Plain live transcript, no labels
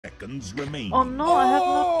seconds remaining. Oh no, I have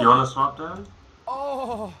not. You wanna swap then?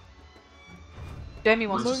 Oh, Jamie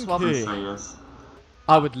wants to swap. Monkey. Say yes.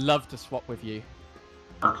 I would love to swap with you.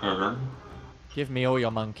 Okay then. Give me all your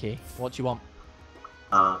monkey. What do you want?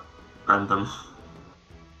 Random.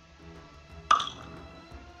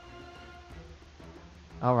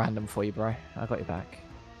 I'll random for you, bro. I got your back.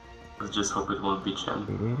 I just hope it won't be Chen.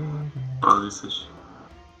 Or Lucish.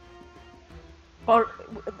 Or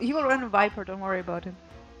he will run a Viper, don't worry about him.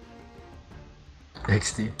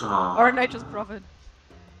 XD. Oh. Or Nature's Prophet.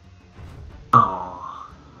 Oh.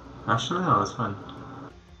 Actually, no, it's fine.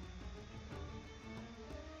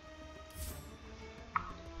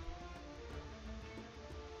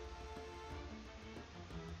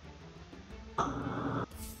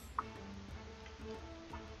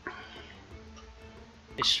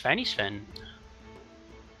 Ist Sven, Sven.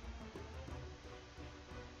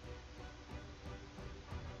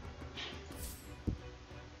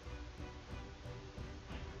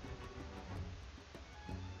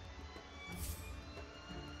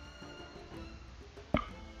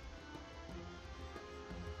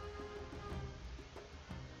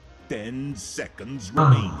 Ten seconds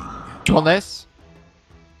remaining. Do you want this?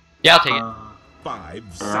 Yeah, I'll take it.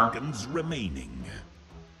 5 seconds remaining.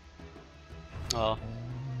 Oh.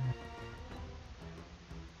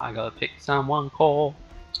 I gotta pick someone cool.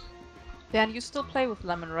 Dan, you still play with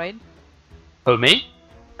Lemon, right? Who, me?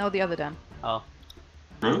 No, the other Dan. Oh.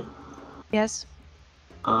 Me? Yes.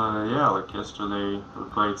 Yeah, like yesterday we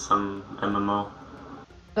played some MMO.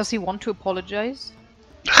 Does he want to apologize?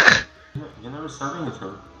 Yeah, you never said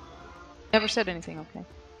anything. Never said anything, okay.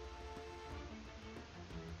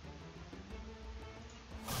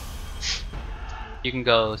 You can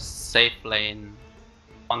go safe lane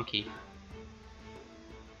funky.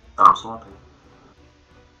 I'm swapping.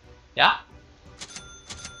 Yeah?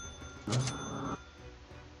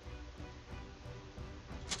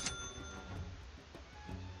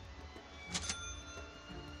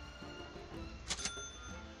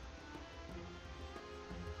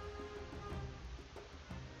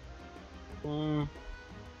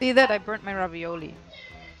 See that? I burnt my ravioli.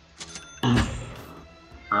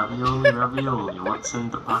 Ravioli, ravioli, what's in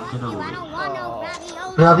the pocket only?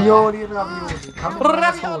 Ravioli, ravioli. Come in,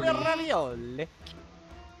 Ravioli, ravioli. ravioli.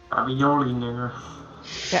 Ravioli, nigger.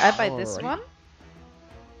 Okay, I buy this Alright. one.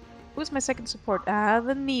 Who's my second support? Ah,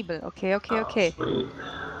 the Nebel. Okay, okay, okay. Sweet.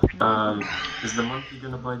 Is the monkey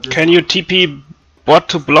gonna buy this? Can you TP bot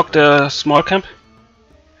to block the small camp?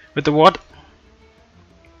 With the ward?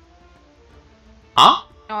 Huh?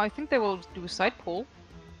 No, I think they will do side pull.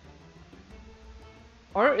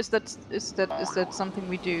 Or is that something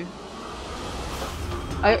we do?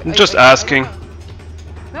 I'm just asking.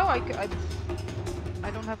 No, I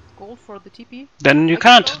don't have gold for the TP. Then you I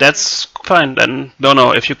can can't. go That's fine. Then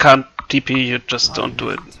no. If you can't TP, you just don't do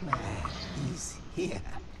it.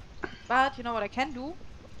 But you know what I can do?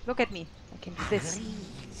 Look at me. I can do this.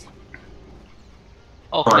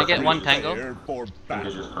 Oh, can I get one tango? Prepare for I think battle.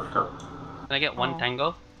 it's just fucked up. Can I get one Oh.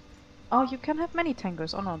 tango? Oh, you can have many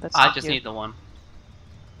tangos. Oh no, that's I not just you. need the one.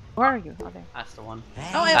 Where are you? Oh, there. That's the one.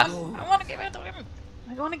 Oh, I That's- want to give it to him.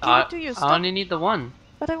 I want to give I it to you. I Stop. only need the one.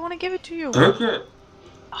 But I want to give it to you. Take it!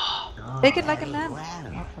 Take it like a man.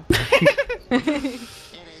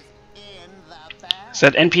 Is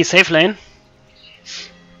that NP safe lane?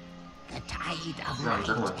 Yeah,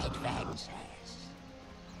 definitely.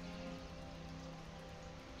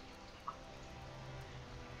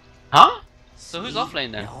 Huh? So who's off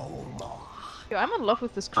lane then? Yo, I'm in love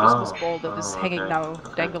with this Christmas Oh, ball that is oh, hanging okay, now,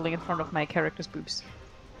 okay. dangling in front of my character's boobs.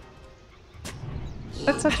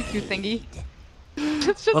 That's such a cute thingy.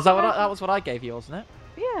 It's just Was that so- that was what I gave you, wasn't it?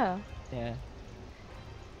 Yeah. Yeah.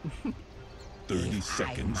 30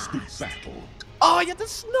 seconds to battle. Oh, you had the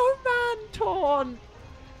snowman taunt!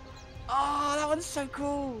 Oh, that one's so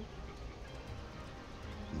cool.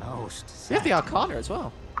 You have the Arcana as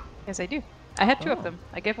well. Yes, I do. I had two of Oh. them.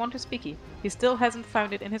 I gave one to Speaky. He still hasn't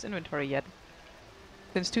found it in his inventory yet.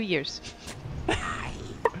 Since 2 years.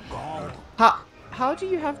 How do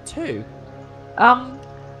you have two?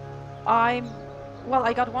 I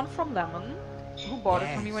got one from Lemon, who bought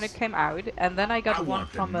it for me when it came out, and then I got I one want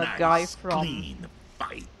from a a guy nice, from clean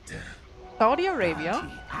fight. Saudi Arabia,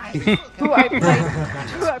 who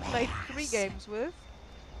I played 3 games with,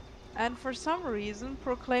 and for some reason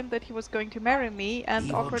proclaimed that he was going to marry me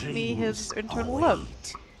and offered me his eternal love.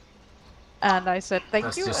 And I said thank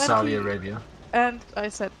That's you, just and Saudi he, Arabia. and I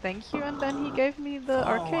said thank you, and then he gave me the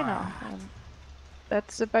Arcana. And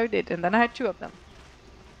that's about it. And then I had 2 of them.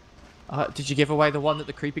 Did you give away the one that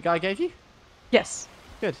the creepy guy gave you? Yes.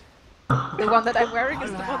 Good. The one that I'm wearing is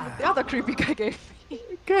the one that the other creepy guy gave me.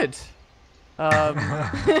 Good.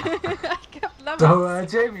 I kept loving So,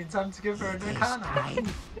 Jamie, time to give her an arcana.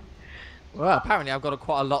 Well, apparently I've got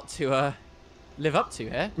quite a lot to live up to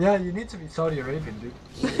here. Yeah, you need to be Saudi Arabian, dude.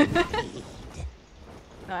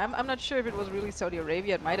 No, I'm not sure if it was really Saudi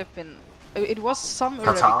Arabia. It might have been. It was some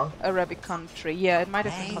Qatar? Arabic country. Yeah, it might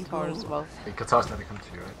have been Qatar as well. Hey, Qatar's not a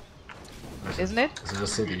country, right? Isn't it? This is a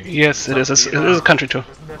city. Yes, it is. It is a country too.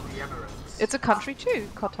 Isn't that the Emirates? It's a country too.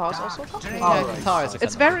 Qatar's also a country. Oh, Yeah, right. Qatar is a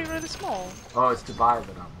It's country. very, really small. Oh, it's Dubai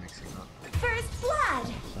that I'm mixing up. First blood.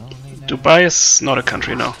 Dubai is not a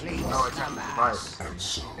country, no. No, exactly. Dubai is a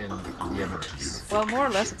city in the Emirates. Well, more or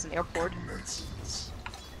less, it's an airport.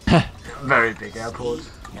 Very big airport.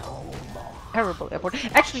 Terrible airport.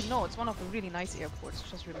 Actually, no, it's one of the really nice airports.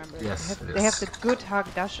 Just remember. it. Yes, they it have is. the good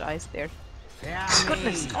Hagdash ice there.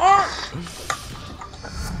 Goodness. Oh!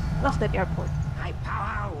 Love that airport.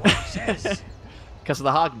 Because of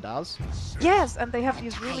the Haagen-Dazs. Yes, and they have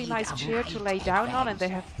these really nice chairs to lay down on, and they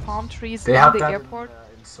have palm trees They in have the that airport.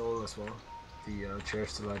 in Seoul as well. The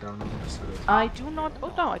chairs to lie down on. So that- I do not.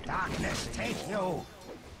 Oh no, I don't. Oh,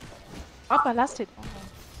 I lost it. Oh, no.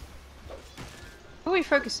 Who are we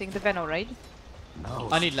focusing? The Venno, right?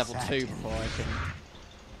 I need level 2 before I can...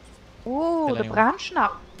 Oh, Kill the anyone.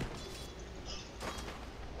 Brandschnapp.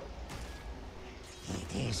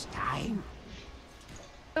 It is time.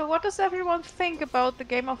 So, what does everyone think about the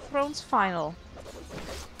Game of Thrones final?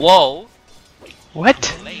 Whoa!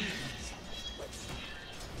 What?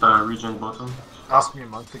 Region bottom. Ask me a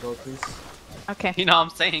month ago, please. Okay. You know what I'm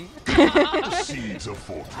saying? Seeds of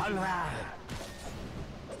fortune.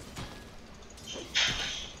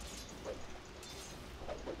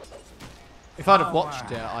 If I'd have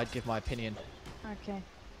watched it, I'd give my opinion. Okay.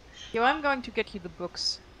 Yo, I'm going to get you the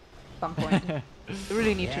books at some point. You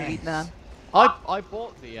really need to read them. I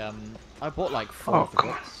bought the I bought like 4 of the God.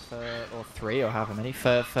 books or 3 or however many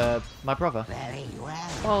for my brother. Very well.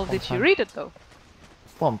 Well, did you read it though?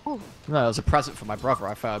 Well, no, it was a present for my brother.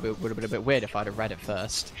 I felt it would have been a bit weird if I'd have read it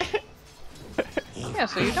first. Yeah,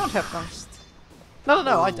 so you don't have them.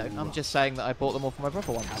 No, I don't. I'm just saying that I bought them all for my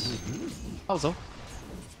brother once. That was all.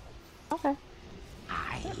 Okay.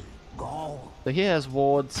 I go. So here's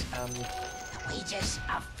wards and Wages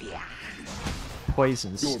of fear.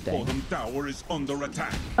 poison Your sting. bottom tower is under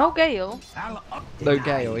attack. Oh, Gale. I'll up the No night.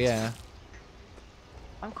 gale, yeah.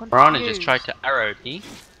 I'm confused. Rana just tried to arrow me.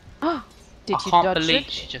 Did I you can't dodge believe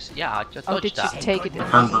it? she just, yeah, I just Oh, dodged did you that. take it in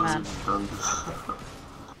And one man? done.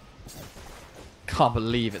 Can't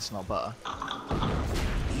believe it's not butter.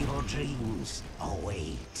 Evil dreams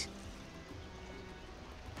await.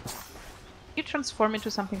 You transform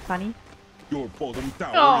into something funny? Your bottom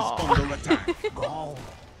tower Oh. is under attack. Go.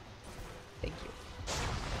 Thank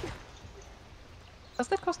you. Does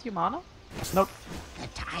that cost you mana? Nope. The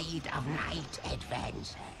tide of night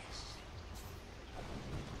advances.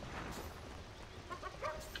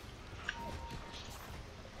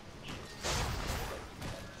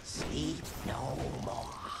 Sleep no more.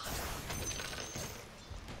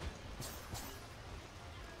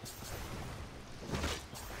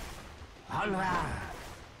 Onward.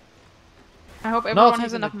 I hope everyone Not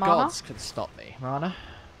has even the enough mana. gods could stop me. Rana.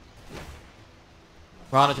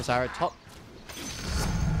 Rana just arrowed top.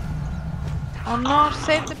 Oh no,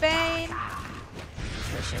 save the Bane!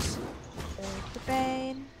 Precious. Save the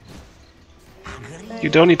Bane. You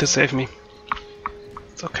don't need to save me.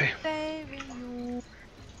 It's okay. Saving you.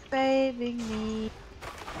 Saving me.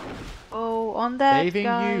 Oh, on that Saving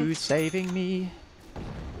guy. you, saving me.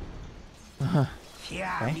 Fear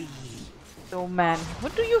Okay. me. Oh man,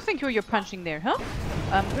 what do you think you're punching there, huh?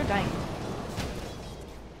 You're dying.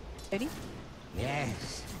 Ready?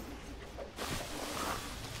 Yes.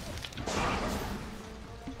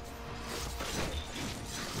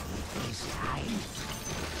 It is time.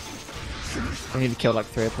 We need to kill like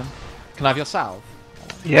 3 of them. Can I have your salve?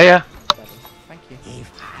 Yeah, yeah. Thank you.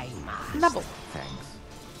 If I must. Nubble. Thanks.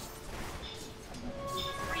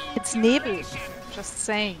 It's Nebel. Just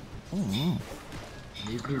saying.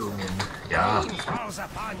 Nibelungen. Ja. Falls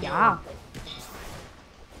upon you. Yeah.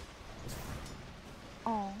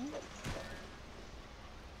 Oh.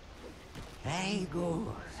 Very good.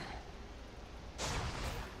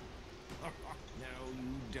 No,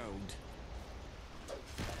 you don't.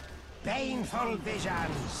 Painful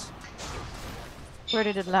visions. Where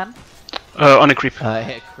did it land? On a creep. I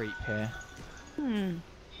hit a creep here. Very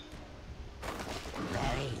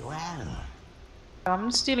well. I'm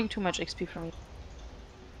stealing too much XP from you.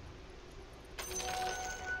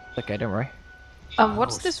 Okay, don't worry.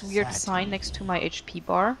 What's this weird sign next to my HP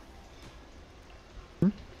bar?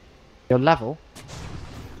 Your level?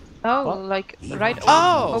 Oh, What? like right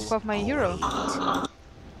Oh! above my hero.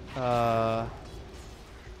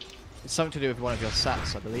 It's something to do with one of your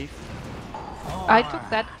sats, I believe. I took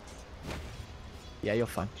that. Yeah, you're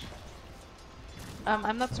fine.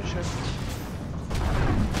 I'm not so sure.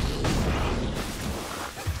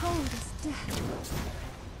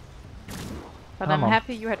 But Come I'm on.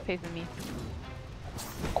 happy you had faith in me.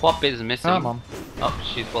 Quap is missing. Come on. Oh,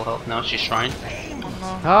 she's full health now. She's shrine.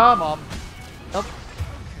 Come on. Nope.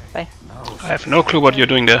 Bye. I have no clue what you're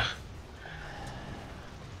doing there.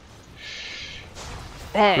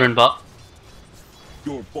 We're in bot.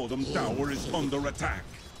 Your bottom tower is under attack.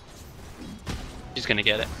 She's gonna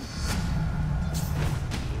get it.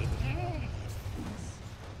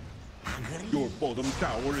 Your bottom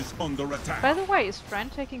tower is under attack. By the way, is Fran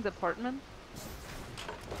taking the apartment?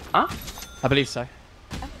 Huh? I believe so.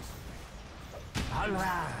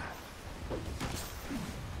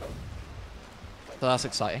 So that's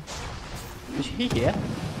exciting. Is he here?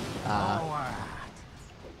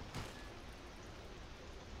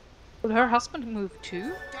 Will her husband move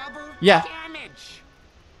too? Yeah.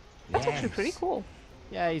 That's actually pretty cool.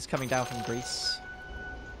 Yeah, he's coming down from Greece.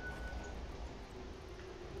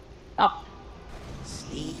 Up.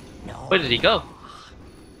 Where did he go?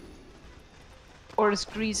 Or is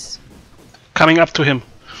Greece? Coming up to him.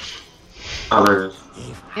 Oh, there it is.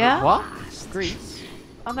 Yeah? What? Greece?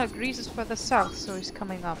 Oh no, Greece is further south, so he's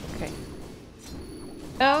coming up. Okay.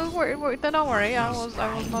 No, don't worry. I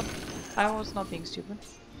was not being stupid.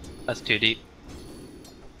 That's too deep.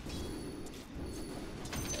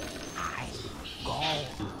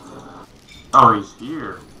 Oh, he's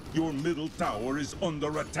here. Your middle tower is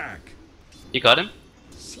under attack. You got him?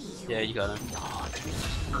 Yeah, you got him.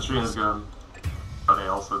 Katrina's gone. Oh, they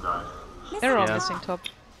also died. They're all Yeah. missing top.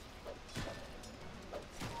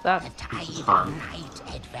 That. It's fine.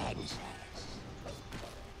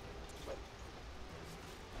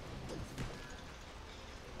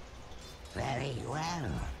 Very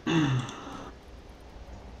well.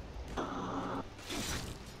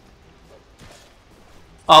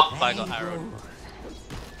 Oh, I got arrowed.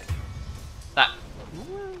 That.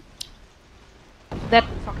 That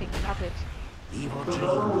fucking puppet.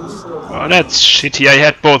 Oh, that's shitty. I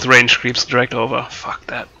had both range creeps dragged over. Fuck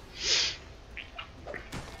that.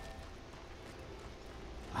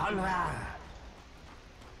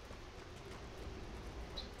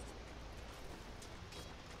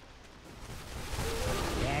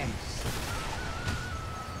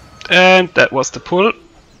 And that was the pull.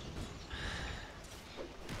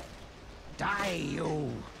 Die,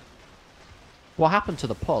 you. What happened to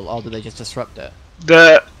the pull? Or did they just disrupt it?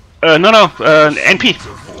 The NP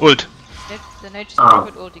ult. The nature's Oh.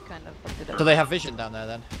 good ulti kind of fucked it up. Do they have vision down there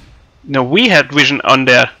then? No, we had vision on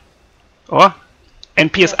there. Or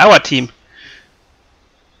NP is our team.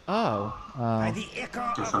 Oh. By the echo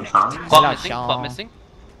Get of some the charm. attack. Quap Yeah, missing. Sean. Quap missing.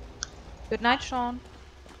 Good night, Sean.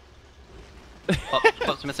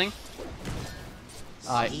 Quap's missing.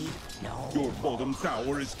 Your bottom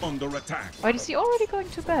tower is under attack. Wait, is he already going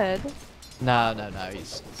to bed? No,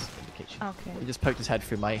 he's in the kitchen. Okay. He just poked his head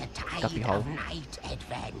through my guppy hole. Night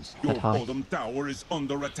advance. Your high. bottom tower is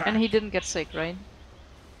under attack. And he didn't get sick, right?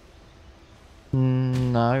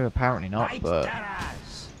 No, apparently not, Right but...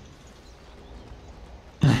 terrors.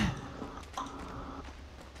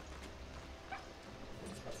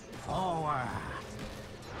 Forward.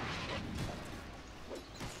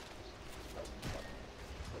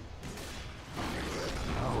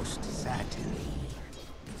 Most certainly.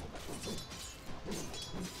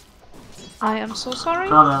 I am so sorry.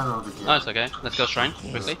 Got arrowed again. Oh, it's okay. Let's go shrine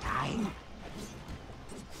This quickly. time.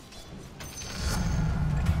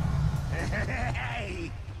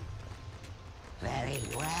 Very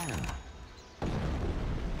well.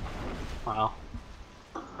 Wow.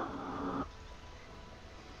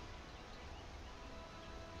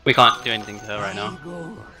 We can't do anything to her right now. Very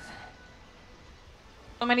good.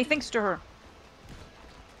 So many things to her.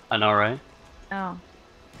 I know, right? Oh.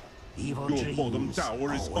 Evil Your bottom dreams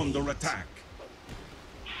tower is await. under attack.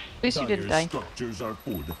 At least you didn't die. Structures are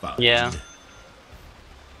fortified. Yeah.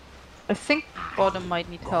 I think bottom might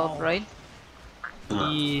need help, right?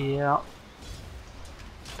 Yeah.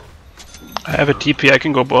 I have a TP. I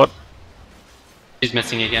can go bot. She's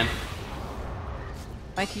missing again.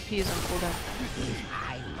 My TP is on cooldown.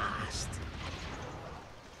 I must.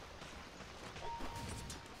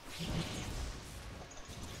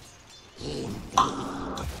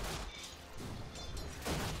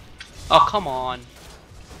 Oh, come on.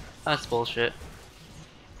 That's bullshit.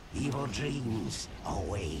 Evil dreams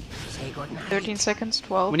away. Say good night. 13 seconds,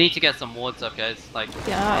 12. We need to get some wards up, guys. Like,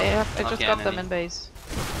 Yeah, I just Okay, got them maybe. in base.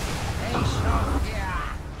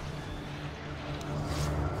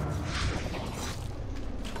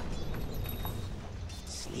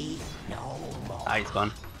 Ah, he's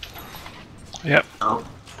gone. Yep. Oh.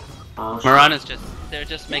 Oh, shit. Mirana's they're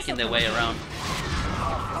just making their way around.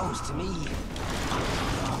 Close to me.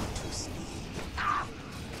 Not to sleep.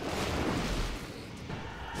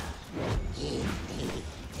 Indeed.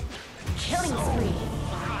 Killing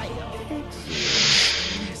spree.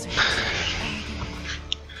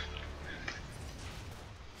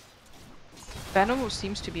 Venom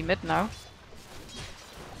seems to be mid now.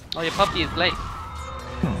 Oh, your puppy is late.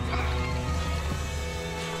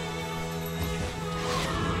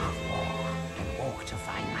 And walk to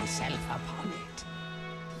find myself upon it.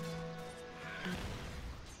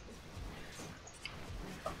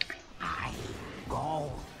 I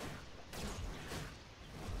go.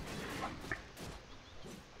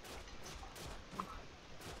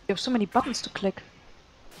 You have so many buttons to click.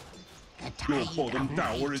 The Your tide bottom of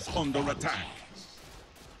tower night is under attack.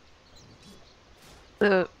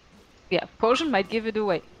 Yeah, potion might give it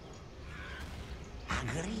away.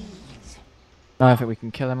 agrees. I don't think we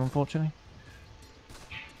can kill him, unfortunately.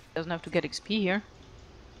 Doesn't have to get XP here.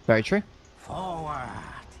 Very true. Forward.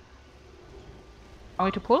 Want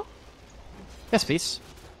me to pull? Yes, please.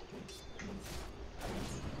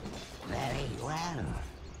 Very well.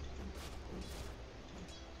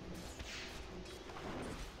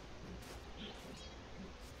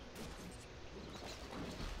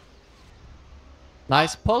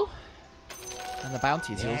 Nice pull. And the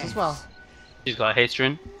bounty's yours as well. She's got a haste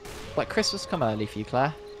rune. Like Christmas come early for you,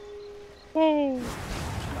 Claire. Yay!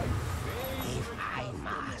 If I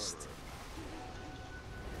must.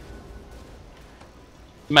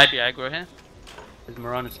 Might be aggro here. Is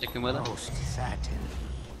Mirana sticking with her? Most certainly.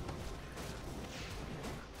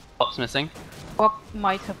 Pop's missing. Bob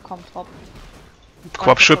might have come top.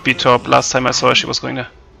 Quap should be top. Last time I saw her, she was going there.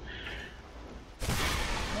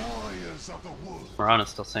 Mirana's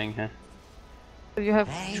still staying here. Do you have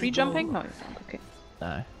tree jumping? No, you don't. Okay.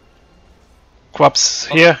 No. Quap's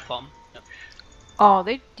Oh, here. bottom. Yep. Oh,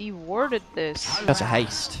 they dewarded this. That's a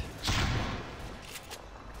haste.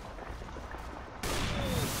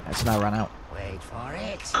 It's now run out. Wait for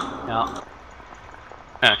it. Yeah.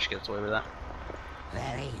 Yeah, she gets away with that.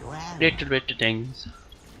 Very well. Little bit of things.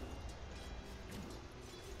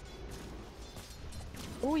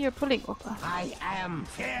 Oh, you're pulling Opa. I am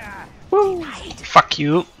fear. Fuck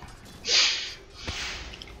you.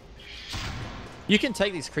 You can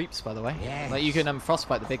take these creeps, by the way. Yes. Like you can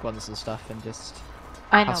frostbite the big ones and stuff, and just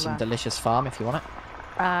I know have some that. delicious farm if you want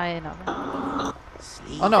it. I know that.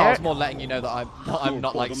 Sleep. Oh no, I was There- more letting you know that I'm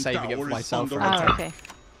not like bottom saving it for tower is myself. under Or Oh, anything. okay.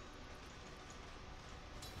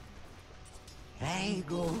 Very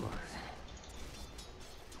good.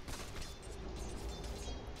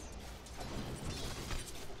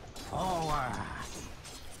 Forward.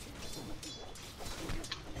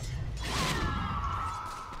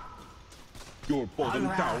 Your bottom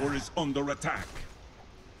tower is under attack.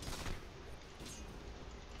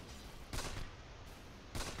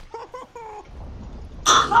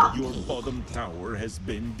 Your bottom tower has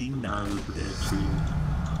been denied.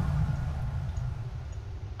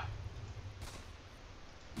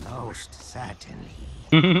 Most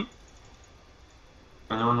certainly.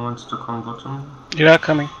 Anyone wants to come bottom? Yeah,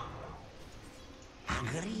 coming.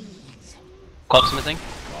 Agreed. Quap's missing.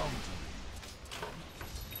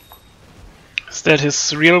 Is that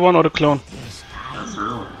his real one or the clone? This That's time.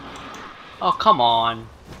 real. Oh, come on.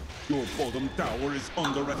 Your bottom tower is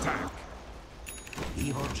under attack.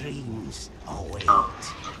 Evil dreams await. Ah,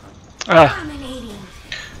 Dominating.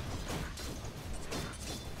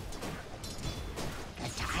 The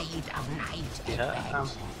tide of night Yeah.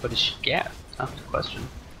 advances. What does she get? That's the question.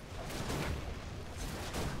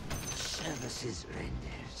 Services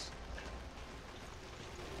renders.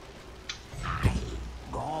 I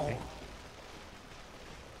go.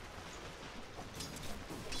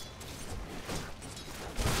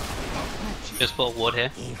 Just put wood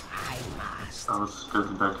here. If I must. I was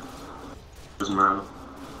good back. There's Miranda.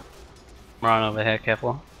 Mirana over here,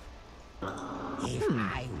 careful. If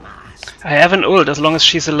I must. I have an ult as long as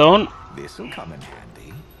she's alone. This'll come in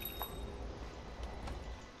handy.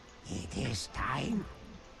 It is time.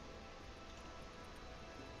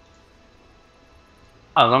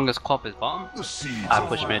 As long as Quap is bottom, The seeds I of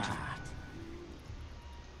push mid.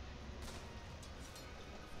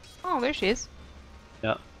 Oh, there she is.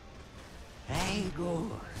 Yeah. Very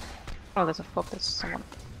good. Oh, there's a pop. There's someone.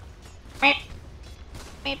 Meep.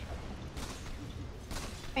 Meep.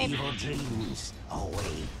 Meep. Evil dreams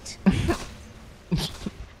await.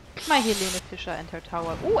 My Helene Fischer and her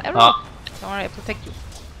tower. Ooh, arrow! Ah. Don't worry, I protect you.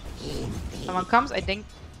 Indeed. Someone comes, I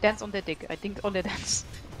dance on their dick. I think on their dance.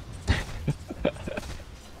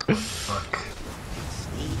 Fuck.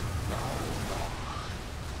 Sleep no more.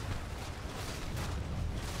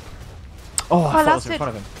 Oh, I thought I was in it.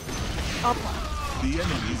 front of him. The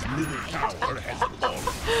enemy's middle tower has fallen.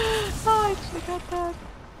 Oh, I actually got that.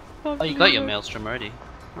 Oh, you got your maelstrom already.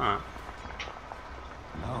 Alright.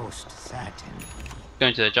 Most certain.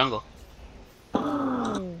 Going to the jungle.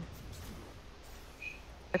 Back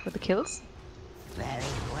with the kills. Very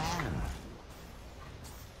well.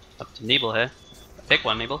 Up to Nebel here. Pick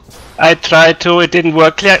one, Nebel. I tried to, it didn't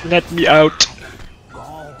work. Let me out.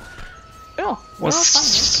 Oh, we're all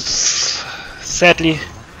Was fine. sadly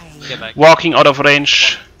Get back. walking out of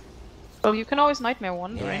range. Well, you can always nightmare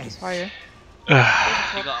one. The range is higher. She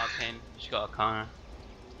got arcane. She got arcana.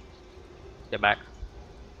 Get back.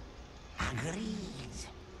 Agreed.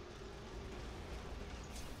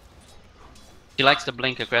 She likes to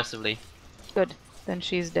blink aggressively. Good. Then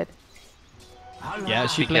she's dead. Yeah,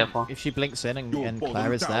 Be careful. if she blinks in Your and bottom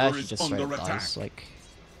Claire is tower there, she is just straight under up dies. attack. Like,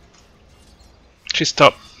 She's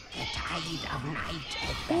top. The tide of night.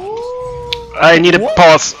 I need a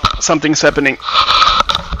pause. Something's happening.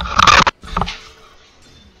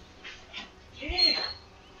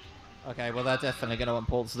 okay, well they're definitely gonna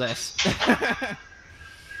impulse this.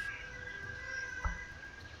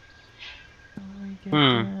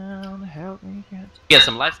 Help me get. You get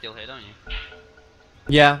some lifesteal here, don't you?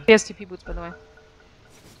 Yeah. He has TP boots, by the way.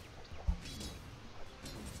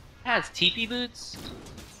 Has TP boots?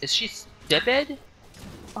 Is she dead?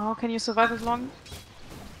 Oh, can you survive as long?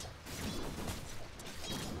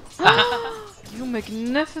 You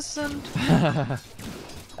magnificent!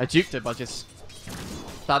 I juked her by just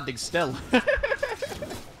standing still.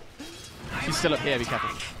 She's still up here, be careful.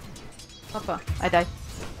 Papa, I died.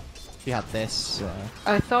 She had this.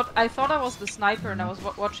 I thought I was the sniper, and I was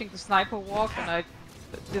watching the sniper walk, and I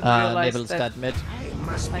didn't realize Nibel's that dead mid. I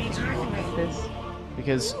can walk like this.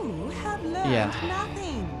 Because, yeah,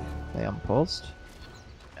 Nothing. they unpaused.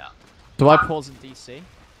 Yeah. Do I pause in DC?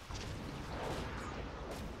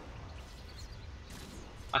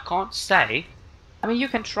 I can't say. I mean, you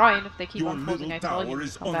can try, and if they keep Your on pausing, middle I tell you tower to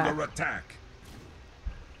is come under back. attack.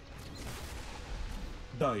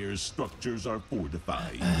 Dire's structures are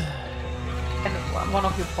fortified. And one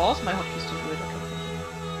of you pause, my hotkeys to do it. Okay.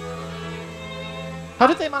 How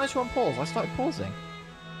did they manage to unpause? I started pausing.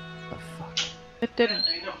 Oh fuck. It didn't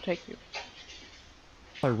take you.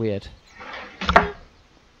 So weird.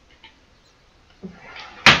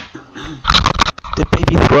 The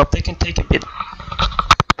baby threw up, they can take a bit.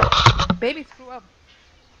 Baby threw up.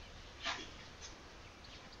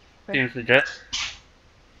 Seems legit.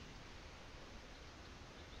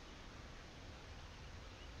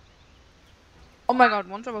 Oh my god,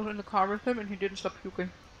 once I was in the car with him and he didn't stop puking.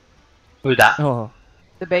 Who's that? Oh.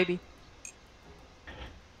 The baby.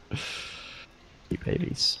 You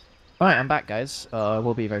babies. Alright, I'm back, guys.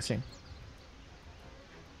 We'll be very soon.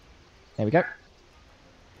 There we go.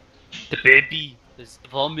 The baby is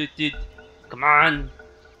vomited. Come on.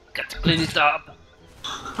 Got to clean it up.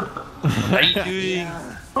 What are you doing?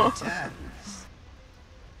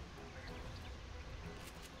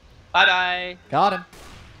 Bye bye. Got him.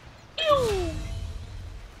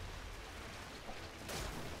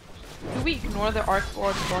 Do we ignore the arc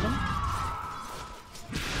board bottom?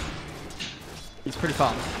 He's pretty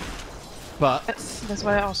fast. But, That's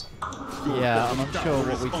why I asked. yeah, I'm unsure tower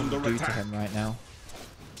what is we can under do to attack. him right now.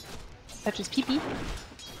 That's just pee.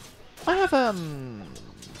 I have,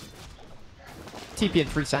 TP in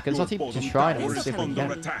 3 seconds. I'll Your TP to bottom Shrine tower and is see if we can under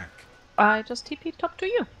get him. attack. I just TP'd top to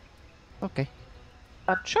you. Okay.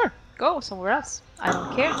 But sure, go somewhere else. I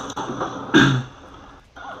don't care.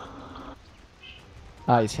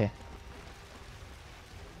 Ah, he's here.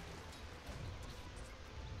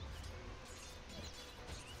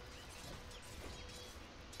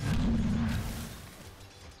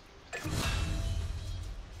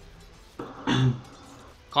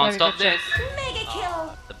 Can't Yeah, stop good job. this. Mega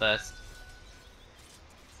kill. The best.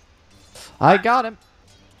 I got him.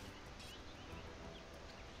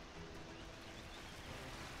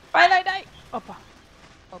 While I die! Oppa.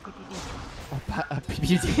 Oh, PPD. Oh,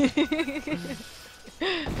 PPD.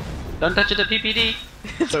 Don't touch the PPD.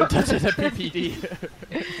 Don't touch it, PPD.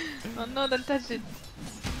 Oh no, don't touch it.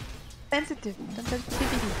 Sensitive. Don't touch the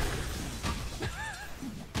PPD.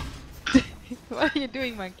 What are you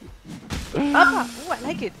doing, monkey? Oppa! Oh, I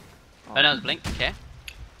like it. Oh no, it's blink. Okay.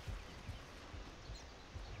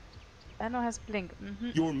 Bano has blink.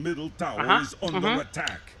 Your middle tower Uh-huh, is under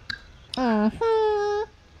attack.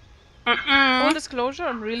 Full disclosure,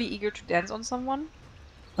 I'm really eager to dance on someone.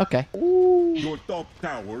 Okay. Your top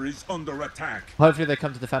tower is under attack. Hopefully they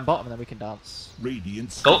come to defend bottom and then we can dance. Radiant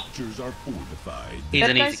Go. structures are fortified. He's That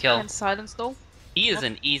an guy's easy kill. behind silence though. He is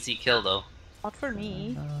an easy kill though. Not for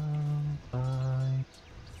me.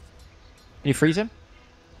 you freeze him?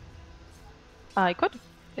 I could,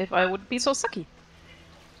 if I would be so sucky.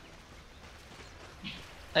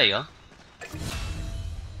 There you go.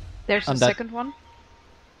 There's the I'm dead. second one.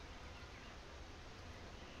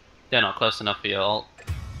 They're not close enough for your ult.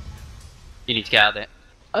 You need to get out of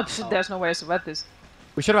there. There's no way I survive this.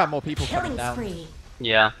 We should have had more people coming Killing down. spree.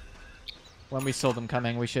 Yeah. When we saw them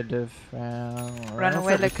coming, we should have Run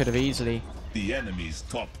away We like- could have easily The enemy's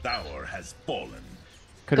top tower has fallen.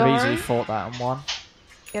 easily Sorry. fought that and won.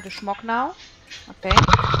 Get a schmock now. Okay.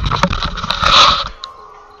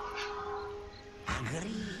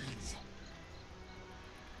 Agreed.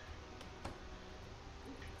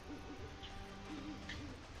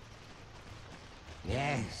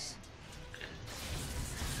 Yes.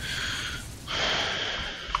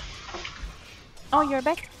 Oh, you're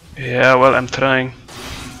back. Yeah, well, I'm trying.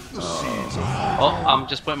 Oh, I'm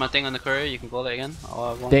just putting my thing on the courier. You can call it again.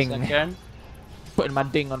 Oh, one Ding. second. Putting my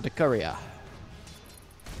ding on the courier.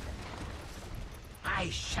 I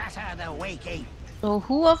shatter the waking. So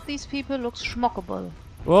who of these people looks schmockable?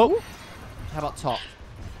 Whoa! How about top?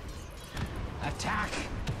 Attack.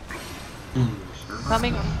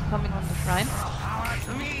 Coming on the shrine. Power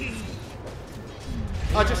to me.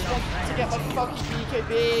 I just want to get my fucking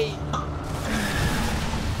BKB!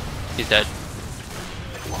 He's dead.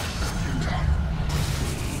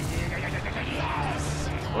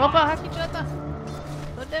 Robber, hack each other.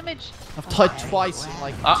 No damage. I've died twice in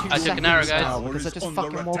like 2 Ah, I seconds took an arrow, guys. now because they're just Under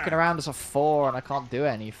fucking attack. walking around as a 4 and I can't do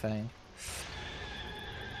anything.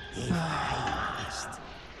 Your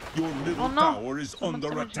middle Oh no. tower is Someone's under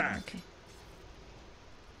damaging me. attack. Okay.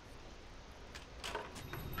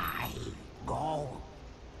 I go.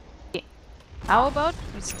 How about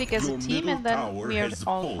we stick as Your a team middle and then tower we are has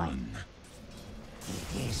all fallen. fine.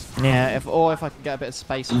 Yeah, if I can get a bit of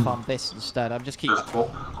space and farm this instead. I'm just keep. Just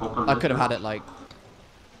open I could have had it like.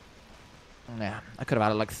 Yeah, I could have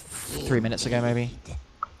had it like 3 minutes ago maybe.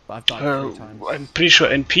 But I've died 3 times. I'm pretty sure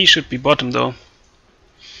NP should be bottom though.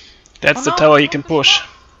 That's Oh the no, tower you not can the push.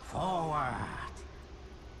 Forward.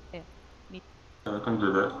 Yeah, me. Yeah, I can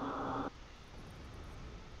do that.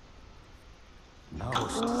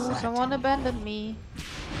 Most Oh, someone certainly. abandoned me.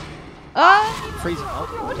 Ah! Freezing up.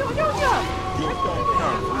 Your top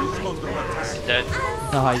tower is under attack. He's dead.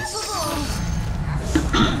 Nice.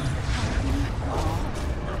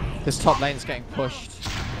 This top lane's getting pushed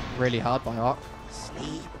really hard by Ark.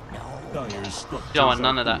 Sleep no. Dire structures Don't want are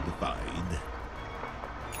none of that. fortified.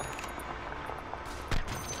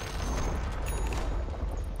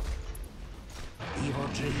 Evil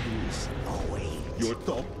dreams await. Your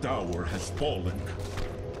top tower has fallen.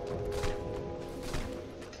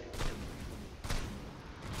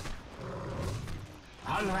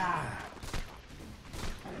 Onward.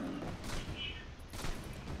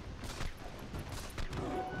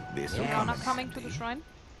 This You're not coming to the shrine?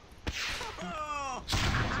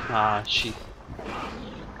 Ah, shit.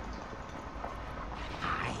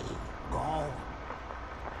 I go.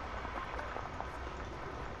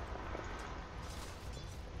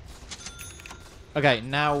 Okay,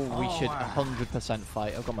 now we should 100%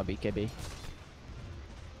 fight. I've got my BKB.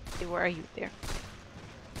 Okay, where are you there?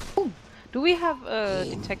 Ooh. Do we have a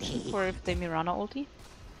detection for if they Mirana ulti?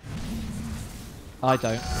 I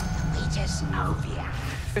don't. Leeches Novia.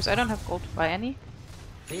 Because I don't have gold to buy any.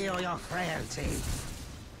 Feel your frailty.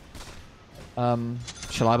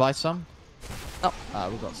 Shall I buy some? No.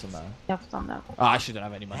 We've got some. You have some now. Oh, I shouldn't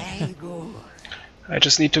have any money. Very good. I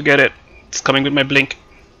just need to get it. It's coming with my blink.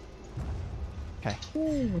 Okay.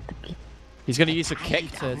 Ooh, with the blip. He's gonna use a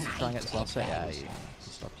kick to try and get this last hit. Yeah, he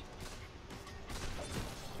stopped.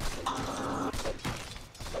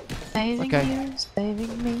 Saving Okay. you,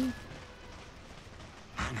 saving me.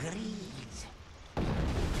 Agreed.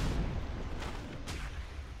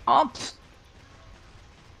 Oh, pfft.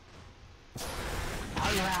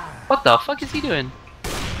 Onward. What the fuck is he doing?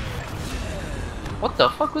 What the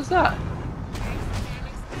fuck was that?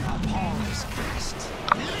 Pawn is cast.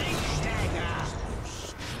 Stagger.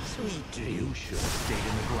 Sweet dream. You should have stayed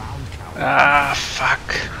in the ground count. Ah,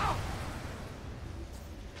 fuck.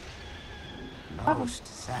 Most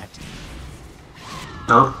certain.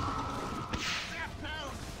 No.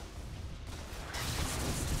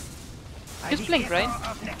 Just blink, right?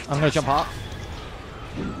 I'm gonna jump up.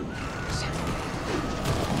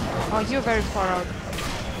 Oh, you're very far out.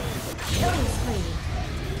 Killing spree.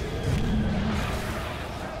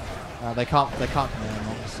 They can't come in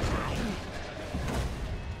anymore.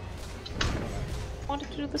 Wanted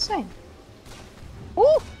to do the same.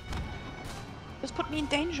 Ooh! Just put me in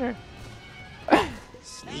danger.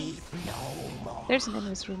 Sleep no more. There's an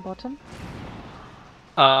invis room bottom.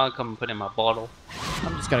 Come and put in my bottle.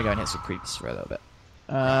 I'm just gonna go and hit some creeps for a little bit.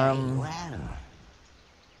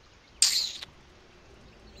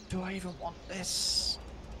 Do I even want this?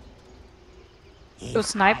 The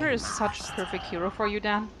sniper is such a perfect hero for you,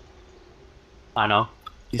 Dan. I know.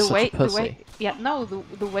 He's such a pussy. Yeah, no,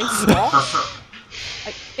 the way he talks,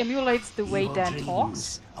 like, emulates the way Dan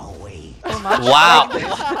talks. So much. Wow.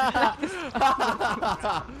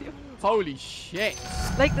 Holy shit!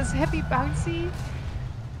 Like this happy bouncy.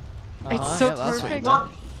 It's so yeah, that's what you perfect.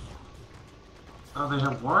 want. Oh, they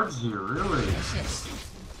have wards here, really?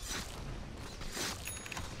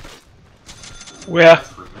 Where?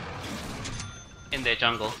 In their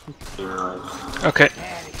jungle. You're right. Okay.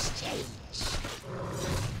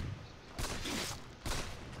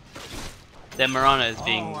 Their Mirana is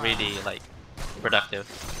being really, like, productive.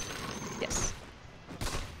 Yes.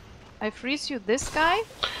 I freeze you this guy.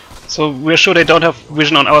 So we're sure they don't have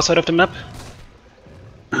vision on our side of the map?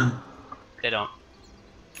 They don't.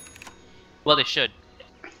 Well, they should.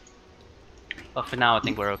 But for now, I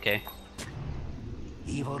think we're okay.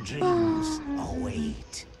 Evil dreams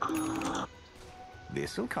await.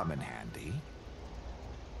 This'll come in handy.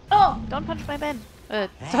 Oh, don't punch my Ben.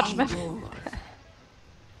 Touch my Ben.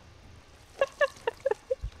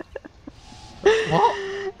 What?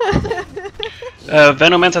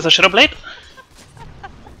 Venomance has a Shadow Blade?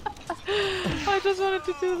 I just wanted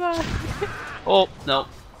to do that. Oh, no.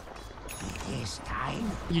 This time.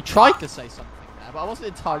 You tried to say something there, but I wasn't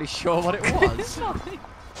entirely sure what it was.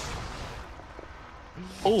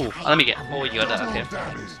 Oh, let me get. Oh, you got that. Okay.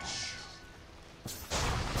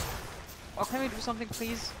 Oh, can we do something,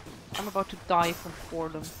 please? I'm about to die from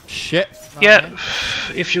boredom. Shit. Yeah,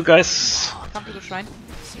 if you guys... Come to the shrine.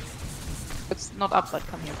 It's not up, but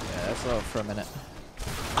come here. Yeah, let's go for a minute.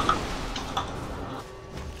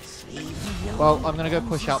 Well, I'm gonna go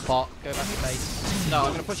push out bot, go back to base. No,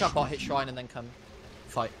 I'm gonna push out bot, hit shrine, and then come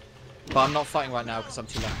fight. But I'm not fighting right now because I'm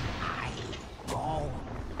too low.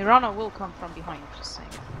 Mirana will come from behind, just saying.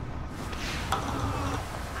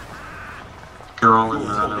 You're all in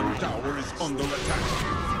Bottom the tower is under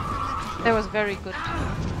attack. That was very good.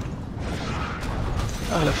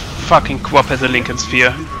 Oh, the fucking Quap has a Lincoln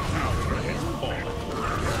Sphere.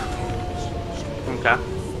 Okay.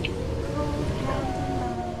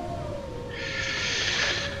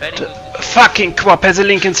 The fucking Quap has a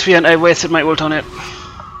Lincoln Sphere and I wasted my ult on it.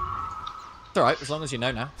 It's alright, as long as you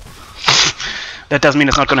know now. That doesn't mean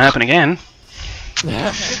it's not gonna happen again. You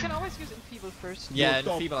can always use Enfeeble first. Yeah,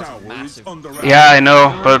 Your and Feeble top has a tower is massive. under attack. Yeah, I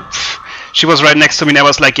know, but she was right next to me and I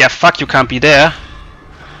was like, yeah, fuck, you can't be there.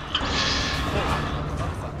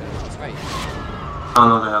 That's great. Oh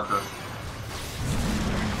no, they have the.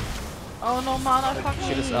 Oh no, mana, fuck me.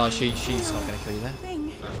 She's not gonna kill you there.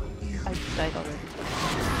 I died already.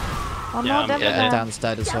 Oh Yeah, no, I'm damn the dead. man. Dan's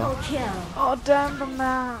dead as well. Oh damn the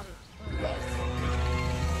man.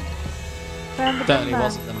 Damn the bin Certainly man.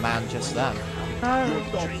 wasn't the man just then. No. Your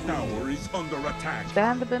top tower is under attack.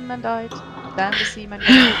 Damn the bin man died. Damn the seaman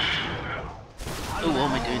died. Oh,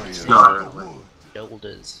 what am I doing? No,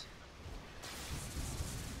 Shoulders.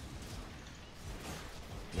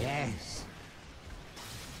 Yes.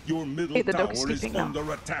 Your middle Hey, the tower dog's is sleeping now.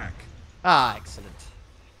 under attack. Ah, excellent.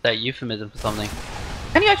 That euphemism for something.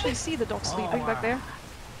 Can you actually see the dog sleeping back there?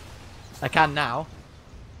 I can now.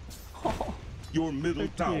 Your middle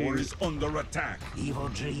tower is under attack. Evil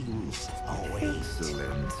dreams await.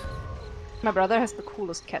 Excellent. My brother has the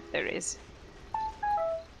coolest cat there is.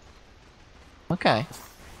 Okay.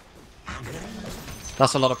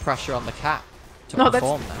 That's a lot of pressure on the cat to No,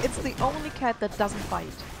 perform that. it's the only cat that doesn't bite.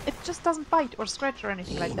 It just doesn't bite or scratch or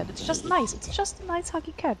anything like that. It's just nice. It's just a nice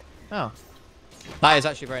huggy cat. Oh. That is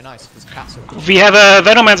actually very nice, because cats are... We have a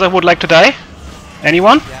Venomance that would like to die.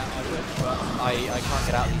 Anyone? Yeah, I would, but I can't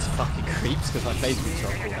get out of these fucking creeps because my phase boots are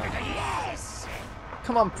all cooled down. Yes.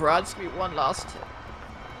 Come on, Brad, just give me one last.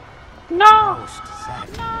 No! Most sad.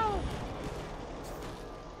 No!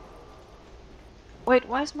 Wait,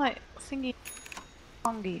 why is my thingy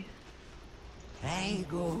fungy? Very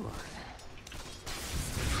good.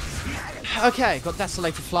 Okay, got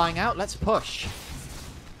Desolator flying out, let's push.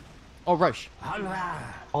 Oh, Roche. Alright.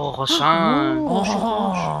 Oh, Roshan.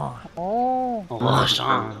 Oh. Oh. Oh,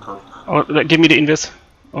 Roshan. Oh, give me the invis.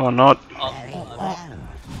 Or not. Very well.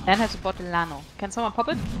 Dan has a bottle Lano. Can someone pop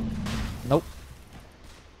it? Nope.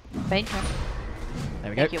 Thank you. There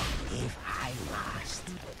we go. Thank you. If I must.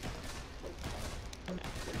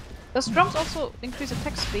 Does drums also increase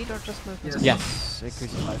attack speed or just movement? Yes,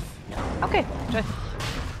 increasing life. Okay, enjoy.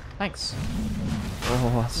 Thanks.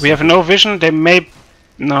 Oh, We have no vision, they may...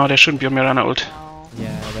 No, there shouldn't be a Mirana ult. No.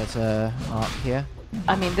 yeah, there's a arc here.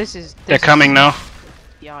 I mean, this is. They're coming now.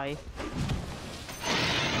 the eye.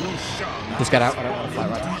 Just get out, I don't want to fight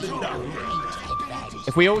right now.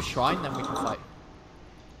 If we all shrine, then we can fight.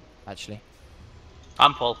 Actually.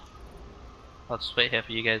 I'm full. I'll just wait here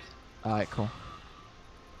for you guys. Alright, cool.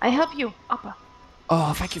 I help you, Upper.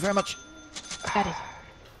 Oh, thank you very much. Got it.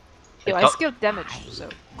 Yo, I skilled damage, so.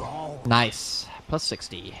 Nice. Plus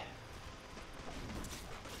 60.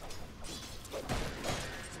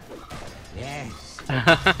 Yes.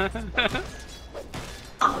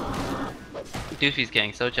 Doofy's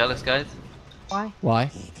getting so jealous, guys. Why? Why?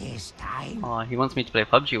 It is time. Oh, he wants me to play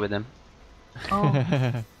PUBG with him.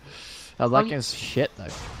 Oh. I like his shit though.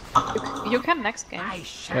 You can next game.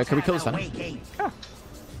 Yeah, can we kill this one? Sure.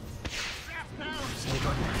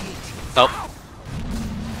 Oh.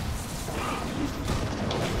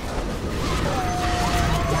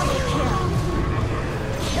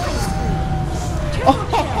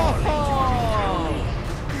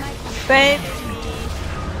 Bane.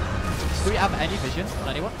 Do we have any vision on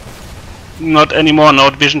anyone? Not anymore, no,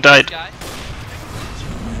 vision died. Guy.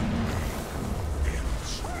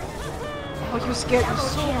 Oh, you scared me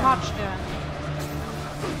so much there.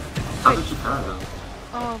 How did you die though?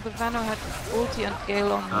 Oh, the Vano had ulti and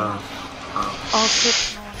Gale on me. Oh. Oh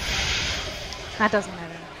shit, no one died. That doesn't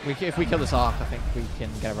matter. If we kill this arc, I think we can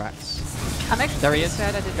get a Rax. I'm actually There he is.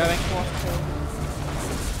 sad I did Going. fourth kill.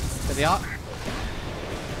 To the arc.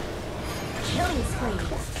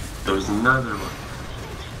 There's another one.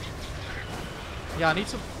 Yeah, I need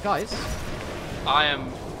some guys. I am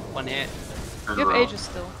one hit. You have Aegis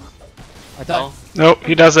still. I don't. No,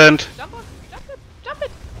 he doesn't. Jump on, jump it, jump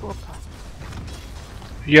it! Whoop.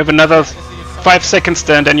 You have another 5 seconds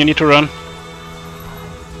then, and you need to run.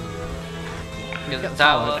 Get the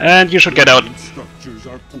tower. And you should get out. Structures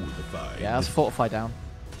are fortified. Yeah, let's fortify down.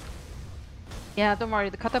 Yeah, don't worry,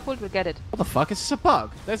 the catapult will get it. What the fuck? Is this a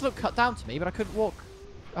bug? Those look cut down to me, but I couldn't walk.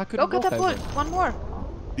 I couldn't Go walk catapult! over. One more!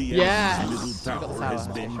 The Yes! enemy's We got middle the tower has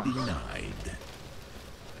tower. been denied.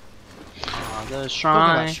 Oh, the Talk about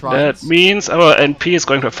shrine. That shrines. means our NP is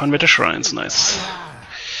going to have fun with the shrines. Nice.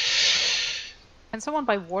 Can someone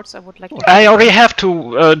buy wards? I would like to. I already have two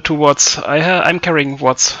wards. I'm carrying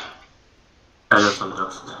wards. I got some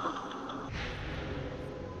dust.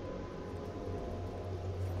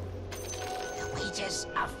 Wages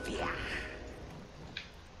of fear.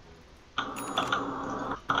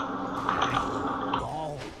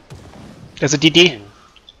 There's a DD.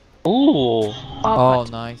 Ooh. Oh,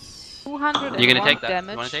 nice. 201 You're gonna take that?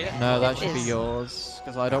 damage. You wanna take it? No, that should be Is- yours.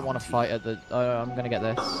 Because I don't want to fight at the... I'm gonna get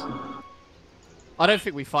this. I don't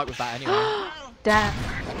think we fight with that anyway. Damn.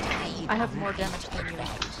 I have more damage than you.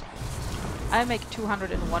 I make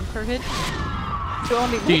 201 per hit. You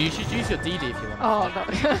only. Dude, you should use your DD if you want. Oh no.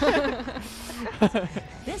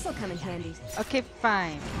 This'll come in handy. Okay,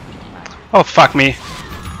 fine. Oh fuck me.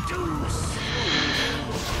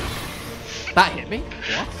 That hit me?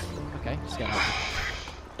 What? Okay, just get out.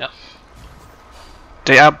 Yep.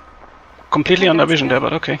 They are completely under vision there,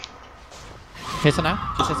 but okay. Hit her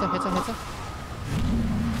now. Just hit her, hit her, hit her.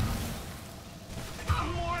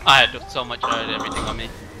 I had so much everything on me.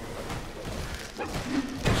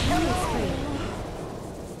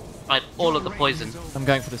 I had all of the poison. I'm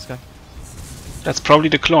going for this guy. That's probably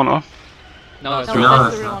the clone, or? No, that's No, the real that's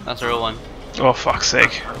one. the real one. That's the real one. Oh fuck's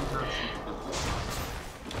sake.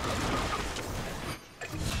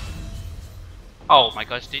 Oh my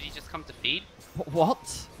gosh, did he just come to feed?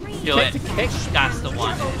 What? Do it. That's the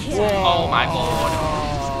one. Oh my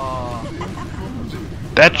god.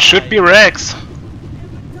 That should be Rex.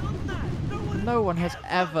 No one has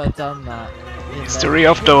ever done that. in History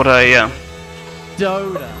of Dota, yeah.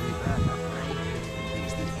 Dota.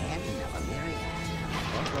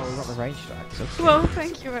 Well, we got the range strike, so... Well,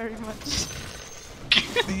 thank you very much.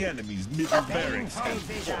 The enemy's middle barracks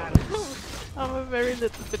has I'm a very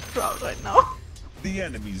little bit proud right now. The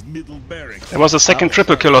enemy's middle barracks. There was a second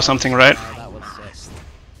triple kill or something, right? Oh, that was sick.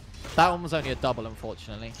 That one was only a double,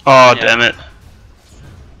 unfortunately. Oh, Yeah. damn it.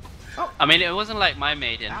 I mean, it wasn't like my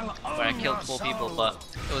maiden, where I killed 4 people, but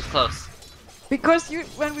it was close. Because you,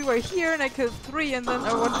 when we were here and I killed 3 and then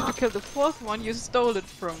I wanted to kill the 4th one, you stole it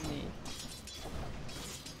from me.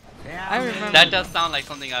 I remember. That does sound like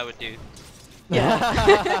something I would do.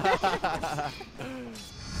 Yeah.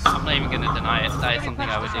 I'm not even gonna deny it. That is something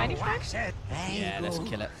I would Shiny do. flag? Yeah, let's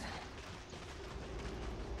kill it.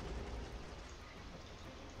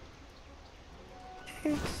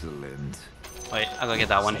 Excellent. Wait, I gotta get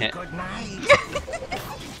that one hit. Good night.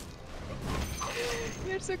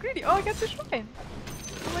 You're so greedy. Oh, I got the shrine.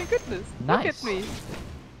 Oh my goodness. Look Nice. at me.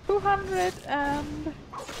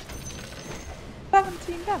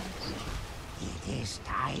 217 damage.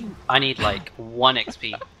 I need like 1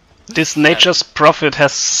 XP. This nature's prophet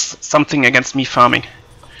has something against me farming.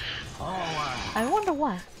 I wonder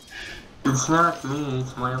why. It's not me,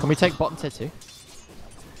 it's my Can we take bottom tier 2?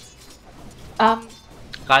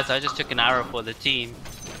 Guys, I just took an arrow for the team.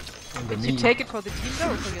 Did you take it for the team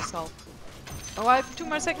though or for yourself? Oh, I have 2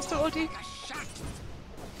 more seconds to ulti.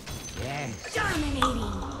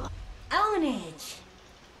 Dominating. Ownage.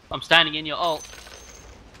 I'm standing in your ult.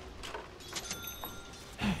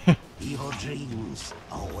 Your dreams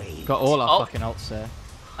away. Got all our Oh. fucking ults there.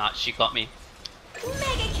 Nah, she got me.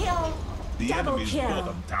 Mega kill. The Double enemy's kill.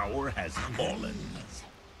 bottom tower has fallen. Did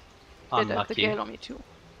have the Unlucky. Gale on me too.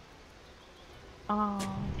 Oh.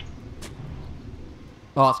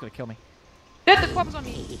 Oh, that's gonna kill me. Did the Quab's on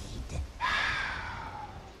me.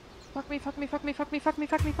 Fuck me, fuck me, fuck me, fuck me, fuck me,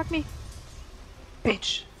 fuck me, fuck me.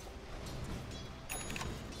 Bitch.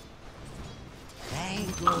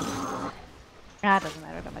 Ah, doesn't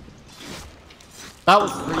matter, that might be. That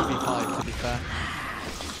was 3v5 to be fair.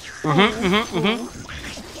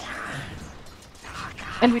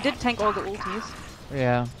 And we did tank all the ultis.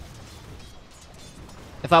 Yeah.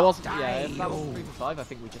 If that wasn't, if that wasn't 3v5, I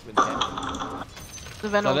think we just win the game. The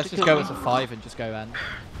Venom So let's just go as a 5 and just go end.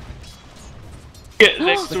 Get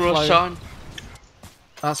next to The clone. Roshan.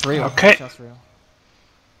 That's real. Okay. That's real.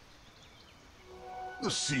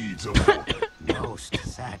 The seeds of war. Most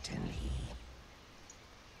certainly.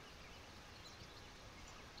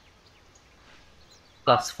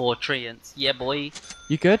 +4 treants. Yeah, boy.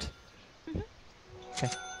 You good?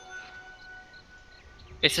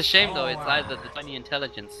 It's a shame though, it's either the 20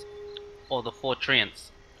 intelligence or the 4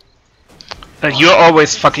 treants. You're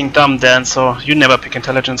always fucking dumb, Dan, so you never pick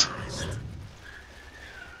intelligence.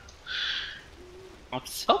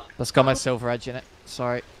 What's up? That's got my silver edge in it.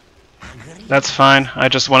 Sorry. That's fine. I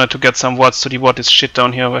just wanted to get some wards to deward this shit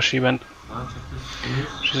down here where she went.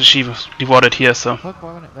 She dewarded here, so. Fuck,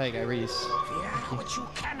 why won't it? There you go, Reese. What you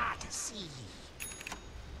cannot see.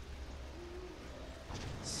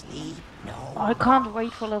 Sleep no. I can't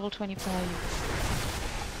wait for level 25.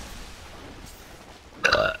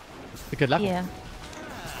 It's a good level. Yeah.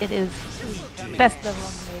 It is. Best level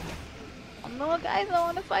on the game. Oh no, guys, I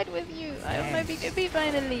want to fight with you. I have my BKB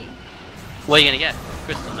finally. What are you gonna get?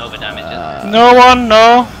 Crystal Nova damage. No one,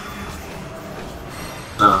 no.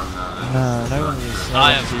 No, no one is.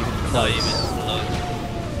 I am not even close.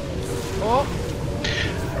 Oh!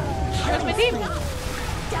 Where's my team?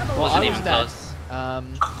 Wasn't I even was dead. close.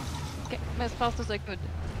 Okay, as fast as I could.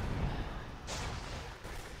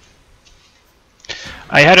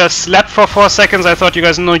 I had a slap for 4 seconds. I thought you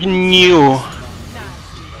guys knew.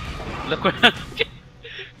 Look where.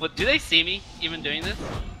 What, do they see me even doing this?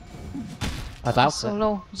 I doubt So it.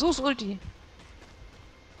 low. Zeus ulti.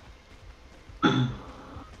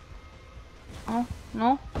 Oh,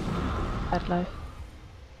 no? Bad life.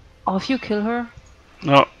 Oh, if you kill her.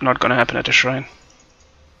 No, not gonna happen at the shrine.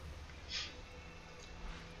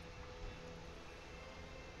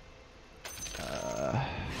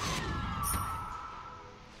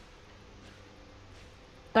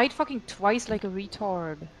 Died fucking twice like a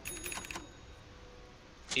retard.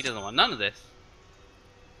 He doesn't want none of this.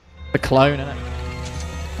 The clone, innit?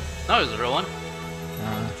 No, it was a real one.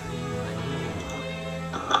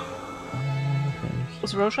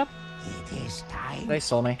 Is Roche up? It is time. They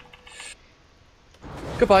saw me.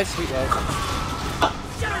 Goodbye, sweet world.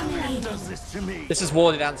 Does this to me. This is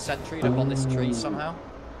warded and sentry up on this tree somehow.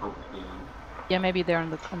 Yeah, maybe they're on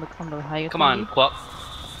the highest. Come on, Quap.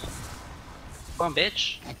 Come on,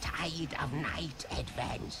 bitch. The tide of night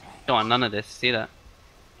advances. Don't want none of this. See that?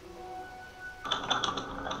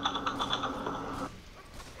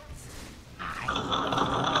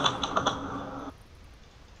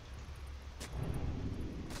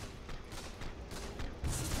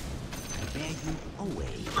 Bear you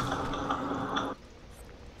away.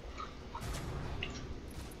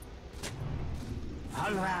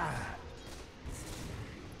 Holla!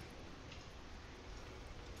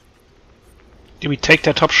 Did we take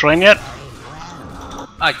that top shrine yet?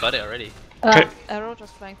 I got it already. Okay. Arrow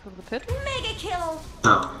just flying through the pit. Mega kill.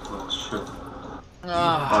 No, oh shit.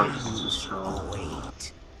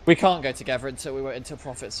 Wait. We can't go together until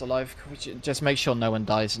Prophet's alive. We should just make sure no one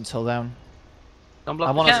dies until then. Don't block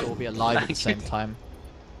I the want us cam. to all be alive at the same time.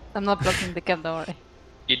 I'm not blocking the cam, don't worry.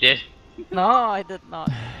 You did. No, I did not.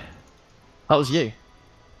 That was you.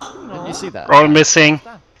 Didn't you see that? All missing.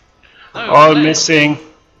 No, All no. missing.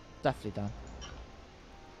 Definitely done.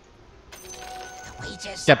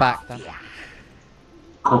 Wages Get back then.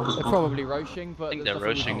 Focus, They're focus. probably roaching, but think there's they're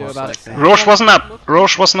nothing we can roaching do about it. Roche wasn't up.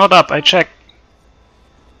 Roche was not up. I checked.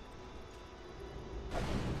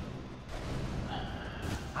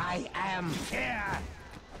 I am here.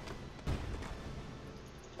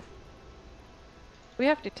 We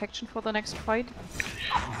have detection for the next fight.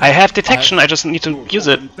 I have detection, I just need to use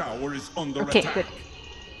it. Tower is under Okay, attack. good.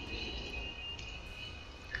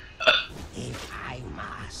 If I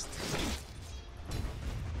must.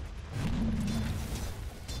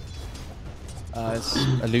 It's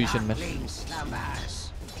illusion mid. Flame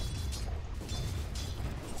slumbers.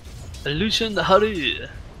 Illusion, hurry!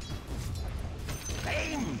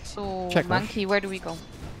 So, Check, Monkey, where do we go?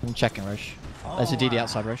 I'm checking Roche. There's a DD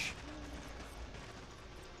outside Roche.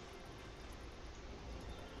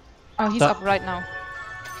 Oh, he's That- up right now.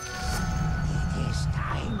 It is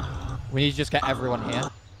time. We need to just get everyone here.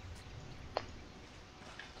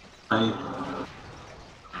 I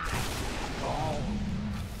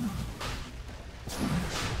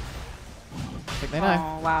I think they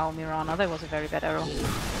know. Oh, wow, Mirana, that was a very bad arrow.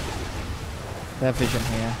 They have vision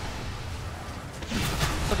here.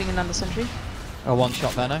 Putting in on the sentry. A one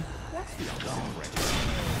shot Venom.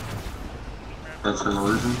 that's an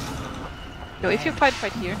illusion. So if you fight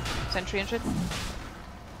here, sentry and shit.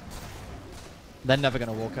 They're never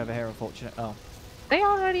gonna walk over here, unfortunately. Oh. They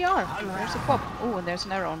already are. There's a pop. Oh, and there's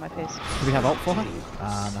an arrow on my face. Do we have ult for her?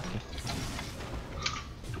 Ah, nothing.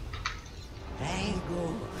 Very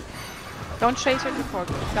good. Don't chase her before.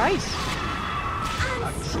 Guys!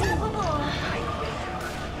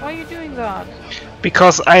 Why are you doing that?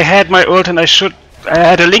 Because I had my ult and I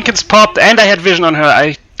had a Lincoln's popped and I had vision on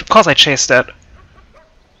her. Of course I chased that.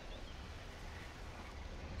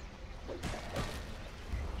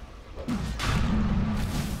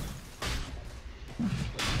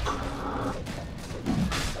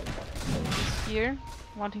 Here,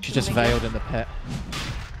 wanting She to just make it- veiled in the pit.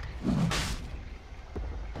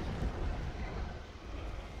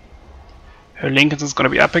 Her Lincoln's is gonna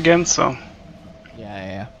be up again, so...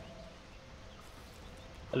 Yeah.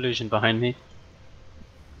 Illusion behind me.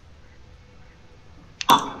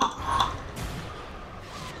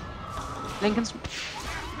 Lincoln's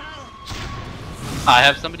I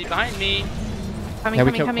have somebody behind me! coming, Yeah,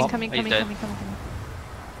 we coming, killed coming, Pop. coming, He's coming, dead. coming, coming, coming.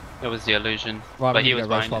 It was the illusion. Right, but we he need was to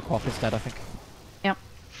go Roche behind while it. Quaff is dead, I think. Yep.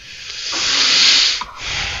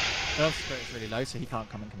 Earth's spirit is really low, so he can't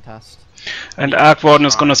come and contest. And Arc Warden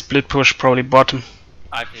is gonna split push, probably bottom.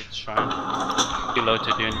 I've hit Shrine. Too low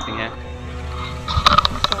to do anything here.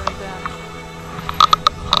 Sorry, Dan.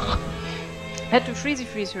 Had to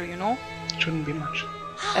freeze her, you know? Shouldn't be much.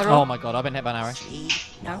 Arrow? Oh my god, I've been hit by an arrow.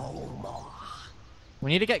 No.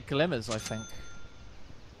 We need to get glimmers, I think.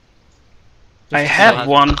 I Just have so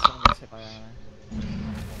one. someone gets hit by arrow.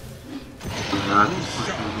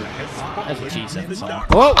 There's a G7 somewhere.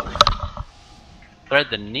 Whoa! Thread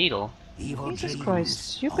the needle. Evil Jesus dreams. Christ,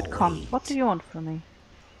 stupid cunt. What do you want from me?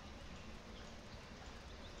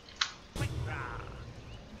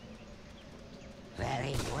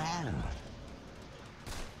 Very well.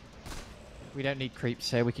 We don't need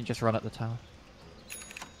creeps here, we can just run at the tower.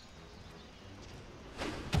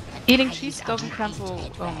 Eating cheese doesn't cancel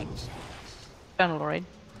channel, right?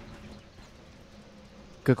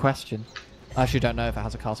 Good question. I actually don't know if it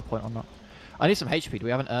has a castle point or not. I need some HP. Do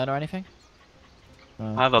we have an urn or anything?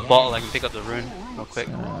 I have a bottle, I can pick up the rune real quick.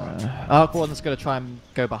 Arc Warden's gonna try and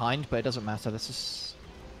go behind, but it doesn't matter. This is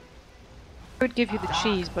I would give you the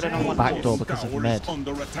cheese, but I don't want back to. door because of Tower mid. is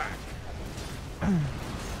under attack.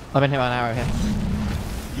 I've been hit by an arrow here.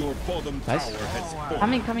 Your bottom Nice. tower has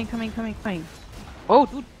fallen. Coming. Oh,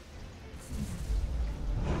 dude.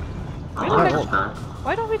 Really? That's back.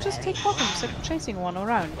 Why don't we just take bottom instead of chasing one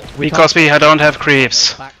around? Because we don't have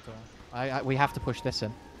creeps. Back door. We have to push this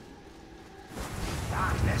in.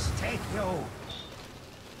 Darkness take you.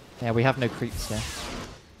 Yeah, we have no creeps here.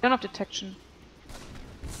 Don't have detection.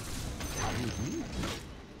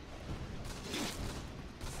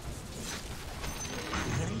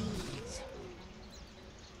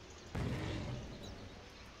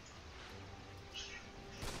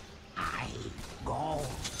 I go.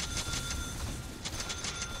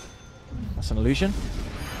 That's an illusion.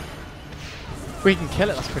 We can kill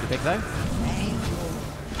it. That's pretty big though.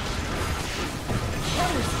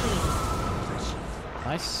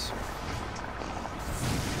 Nice.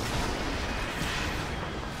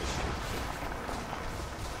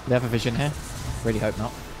 They have a vision here. Really hope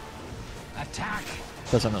not. Attack.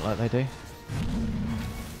 Doesn't look like they do.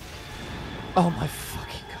 Oh my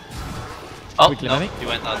fucking god. Oh, We glimmer no, me? he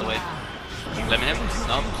went the other way. Glimmer him?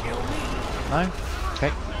 No. No?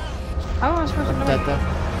 Okay. Oh, I was supposed to I'm know. dead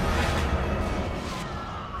there.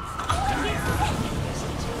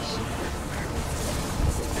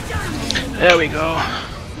 There we go.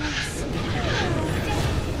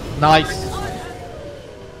 Nice.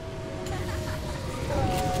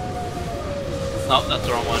 No, that's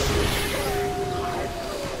the wrong one.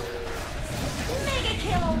 Mega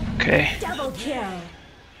kill. Okay. Double kill.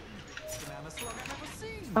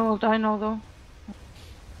 I will die now though.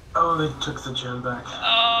 Oh, they took the gem back.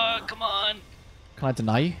 Oh, come on. Can I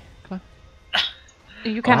deny you? Can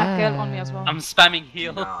You can have kill on me as well. I'm spamming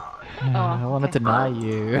heal. I want to deny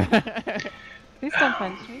you. Please don't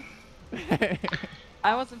punch me.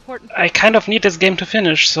 I was important. I kind of need this game to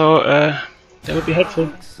finish, so that would be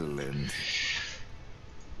helpful. Excellent.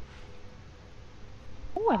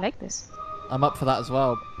 Oh, I like this. I'm up for that as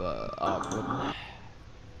well, but I wouldn't. I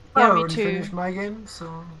Yeah, me already too. finished my game,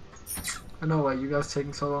 so I know why you guys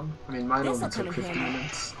taking so long. I mean, mine This'll only took come 15 in handy.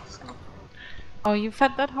 minutes. So. Oh, you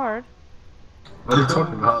fed that hard? What are you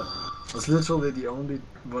talking about? I was literally the only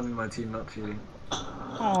one in my team not feeling. And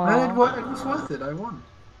it Aww. was worth it, I won.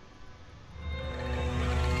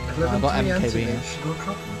 I got 11 MKB anti-mage, now. no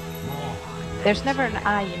problem. There's never an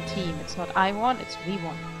I in team. It's not I won, it's we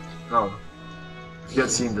won. No. If you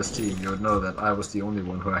had seen this team, you would know that I was the only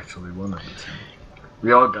one who actually won on the team.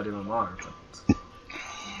 We all got MMR, but...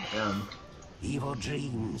 Damn. Evil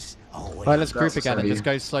dreams. Always. Right, let's group That's again and a- just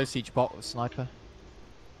go slow siege bot with sniper.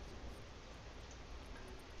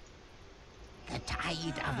 The tide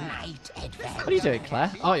of night advances. What are you doing,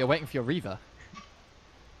 Claire? Oh, you're waiting for your Reaver.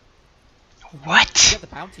 What? Get the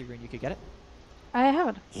bounty rune, you could get it. I have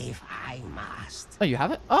it. If I must. Oh, you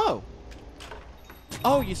have it? Oh!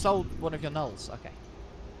 Oh, you sold one of your nulls. Okay.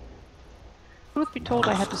 Truth be told,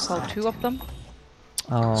 I had to sell 2 of them.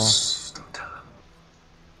 Oh. Don't tell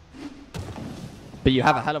him. But you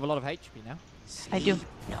have a hell of a lot of HP now. I do.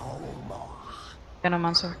 No more.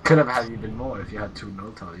 Venomancer. Could have had even more if you had 2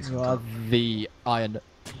 null tallies. You are the Iron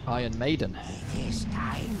Maiden. This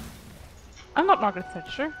time. I'm not Margaret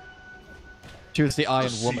Thatcher. She was the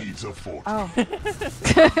Iron Woman. Seeds of fortune. Oh.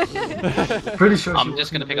 Pretty sure I'm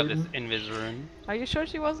just gonna pick up this invis rune. Are you sure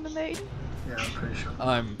she wasn't a maiden? Yeah, I'm pretty sure.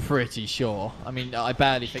 I'm pretty sure. I mean, I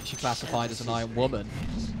barely think she classified as an Iron Woman.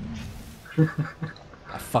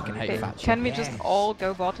 I fucking hate Okay, Thatcher. can we just all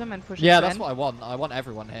go bottom and push Yeah, it that's in? what I want. I want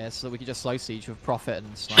everyone here so that we can just slow siege with Prophet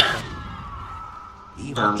and Sniper.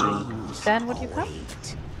 Evil dreams. Dan, would you come?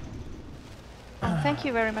 await. Oh, thank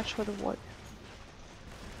you very much for the ward.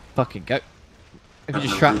 Fucking go. If you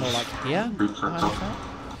just shrapnel like here.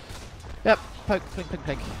 Yep, poke, blink, blink,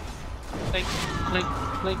 blink. Blink, blink,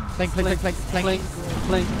 blink, Blink, blink, blink, blink, blink. blink,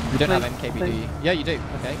 blink. You don't have MKB, do you? Yeah, you do.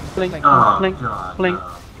 Okay. Blink, Blink. Oh, blink, God, blink,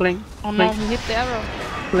 no. blink, Oh no, blink, he hit the arrow.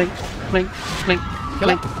 blink, blink, blink, Kill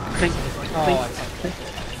blink, it. blink, Oh, blink.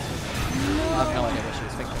 I have no idea what she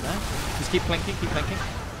was thinking there. Just keep blinking, keep blinking.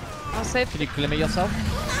 I'll save. Can you glimmer yourself?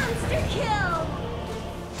 Monster kill.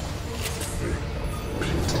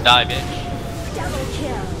 Die, bitch. Double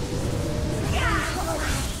kill.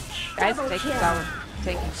 Guys, Double take kill. it down.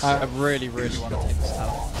 Take it. I really, really want to take this tower.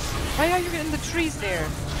 Why are you in the trees there?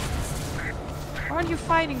 Why aren't you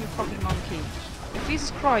fighting, you fucking monkey?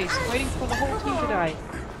 Jesus Christ, waiting for the whole team to die.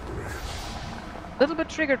 Little bit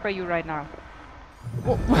triggered by you right now.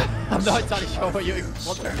 I'm not entirely sure what you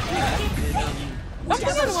want to do. I'm the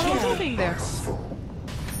other one also being there.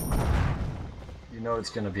 You know it's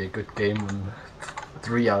gonna be a good game when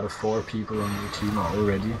 3 out of 4 people on your team are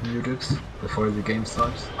already muted before the game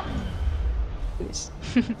starts. Please.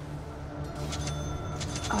 Sorry,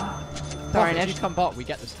 Sorry, if you Nash. come bot, we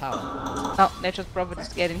get this tower. Oh, Nature's Prophet is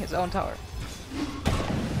getting his own tower.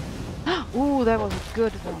 Ooh, that was a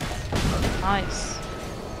good one. Nice.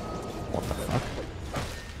 What the fuck?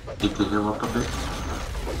 Did they heal up a bit?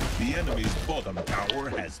 The enemy's bottom tower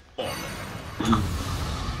has fallen.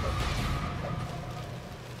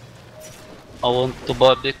 I want to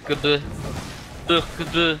buy Bickaby.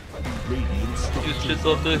 Bickaby. Radiant You structures should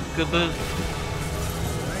go Bickaby.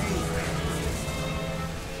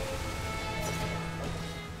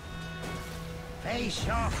 Face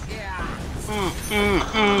off here.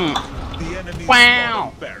 The enemy's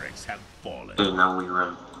Wow. bottom barracks have fallen. Okay, now we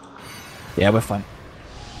run. Yeah, we're fine.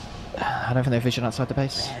 I don't think they have vision outside the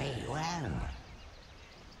base. Very well.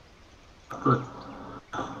 Good.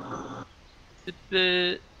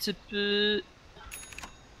 Tippy, tippy.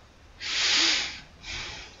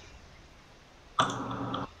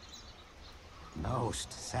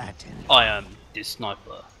 Most certain. I am the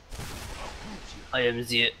sniper. I am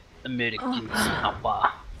the American sniper.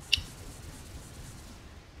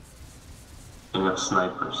 King of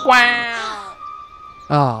snipers. Wow!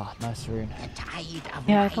 Ah, nice rune. The tide of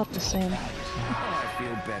Yeah, I night thought the same. I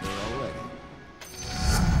feel better already.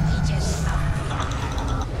 reaches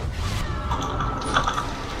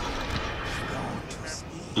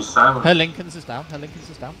He's silent. Her Lincoln's is down. Her Lincoln's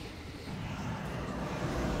is down.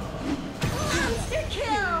 Monster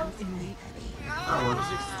kill.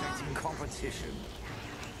 was expecting competition.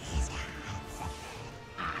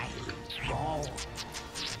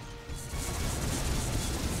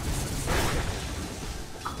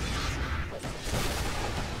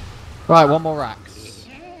 Right, one more Rax.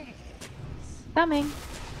 Coming.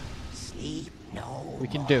 Sleep no. We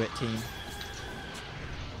can do it, team.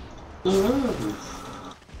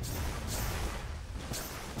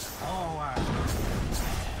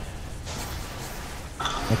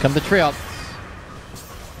 Here come the Triots.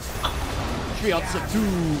 Triots of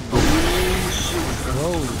Doom.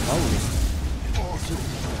 Holy moly.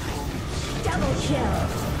 Double kill.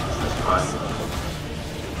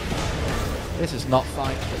 This is not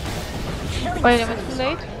fine. Killing Wait, am I too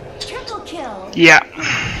late? Triple kill. Yeah.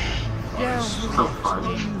 So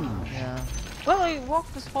fine. Yeah. Well, I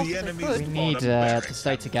walked as fast The as I enemy's We could. need to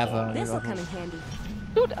stay together. This will come in handy.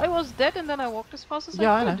 Dude, I was dead and then I walked as fast as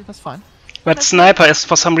Yeah, I I could. know. That's fine. But Sniper is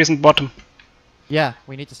for some reason bottom. Yeah,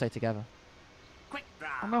 we need to stay together.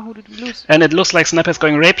 Oh no, who did we lose? And it looks like Sniper is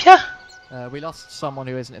going rapier? We lost someone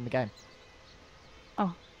who isn't in the game.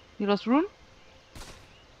 Oh, you lost Rune?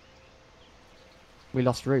 We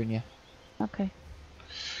lost Rune, yeah. Okay.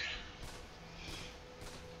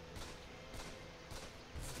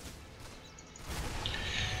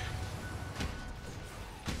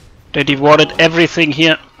 They devoted everything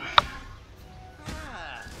here.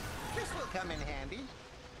 This will come in handy.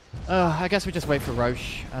 I guess we just wait for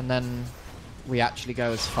Roche, and then we actually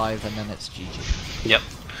go as 5, and then it's GG. Yep.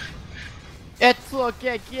 It's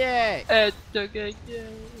okay, yeah!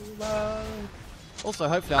 Also,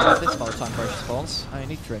 hopefully I'll have this by the time Roche spawns. I only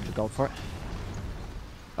need 300 gold for it.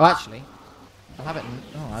 Oh, actually, I'll have it.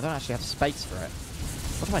 Oh, I don't actually have space for it.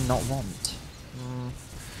 What do I not want?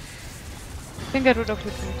 You can get rid of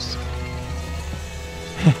your boots.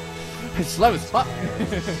 It's slow as fuck.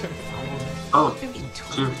 Oh,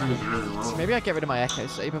 tier 3 is really low. Maybe I get rid of my Echo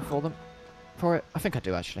Saber for them. For it, I think I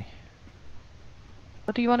do actually.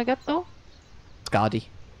 What do you want to get though? Scardy.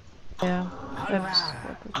 Yeah, that's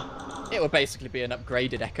worth it. It would basically be an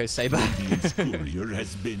upgraded Echo Saber. Radiant's courier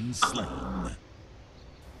has been slain.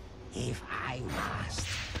 If I must.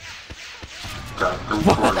 God, don't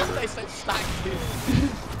What? worry. They so stacked.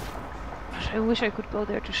 Gosh, I wish I could go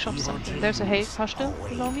there to shop something. There's a haze pasta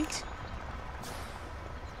below me.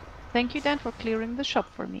 Thank you, Dan, for clearing the shop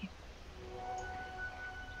for me.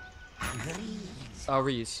 Oh,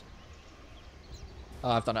 reuse. Oh,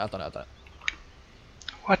 I've done it.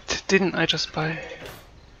 What didn't I just buy?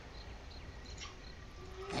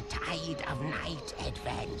 The tide of night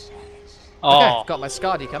advances. Oh, Okay, got my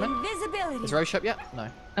Scardy coming. Invisibility. Is Roche up yet? No.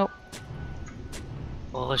 Nope.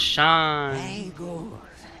 Roshan. Very good.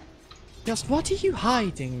 Just what are you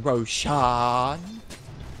hiding, Roshan?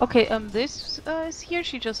 Okay, this is here.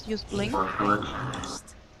 She just used Blink.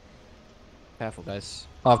 Careful, guys.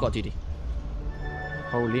 Oh, I've got DD.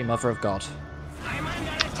 Holy Mother of God.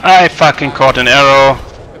 I fucking caught an arrow.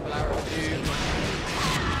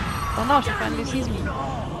 Oh no, she finally sees me.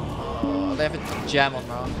 Oh, they have a gem on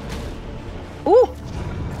Ra. Ooh!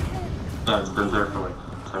 Yeah, it's been there for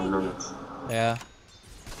like 10 minutes. Yeah.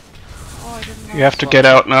 Oh, I didn't know. You have to get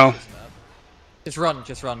out now. Just run.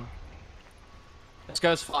 Let's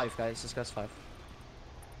go as 5, guys. Let's go as 5.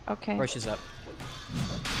 Okay. Roche is up.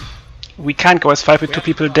 We can't go as 5 with 2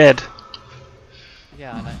 people dead.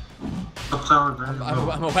 Yeah, I know. Top tower very low.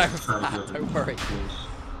 I'm aware of Try to that, get it. don't worry.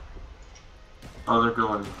 Oh, they're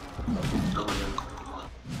going in.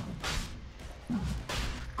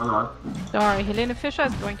 Hold on. Don't worry, Helena Fischer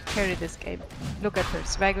is going to carry this game. Look at her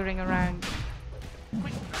swaggering around.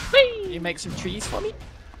 Can you make some trees for me?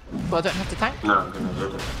 So I don't have to tank? No, I'm gonna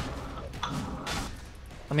hit it.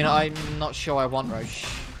 I mean, I'm not sure I want Roche.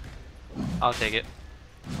 I'll take it.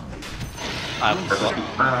 I will That's swap. too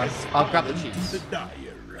fast. I'll grab the cheese. The dire.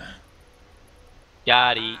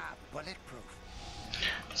 Yari. Bulletproof.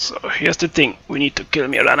 So here's the thing. We need to kill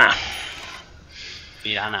Mirana.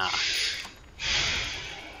 Piranha.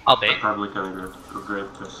 I'll bait. I'm probably gonna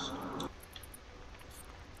regret this.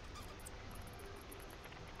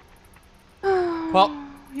 Well,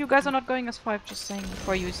 You guys are not going as 5, just saying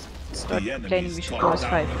before you start The complaining enemy's we should top go as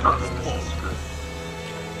 5. tower has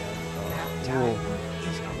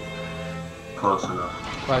fallen. Close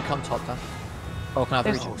enough. right, come top then. Oh, can I have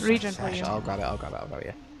the There's region? region for you. I'll grab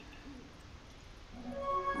it,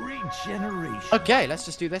 Regeneration. Okay, let's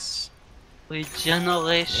just do this.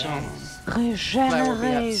 Regeneration.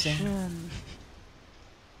 Regeneration.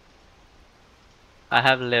 I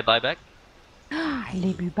have le buyback.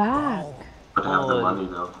 Leave you back. But have the Oh. money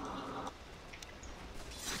though.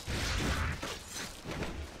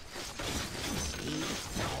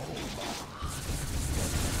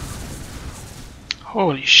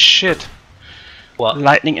 Holy shit. What?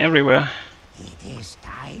 Lightning everywhere. It is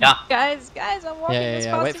time. Yeah. Guys, I'm walking as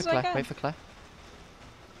fast Wait as for I Claire, can. wait for Claire.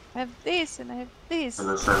 I have this and I have this. In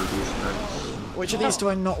the 70s. Which of these do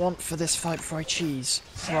I not want for this fight before I cheese?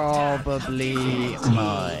 Probably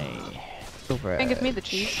my... silver. Can give me the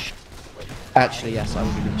cheese. Actually, yes, I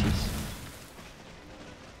will give you the cheese.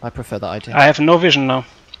 I prefer that idea. I have no vision now.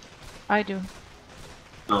 I do.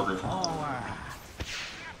 No vision.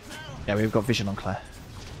 Yeah, we've got vision on Claire.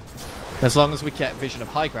 As long as we get vision of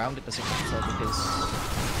high ground, it doesn't matter because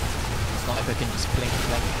sniper can just blink.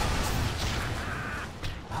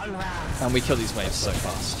 And we kill these waves so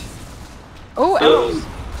fast. Oh, arrows!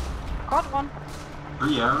 Got one.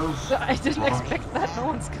 3 arrows? I didn't expect that. No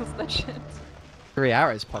one skills that shit. 3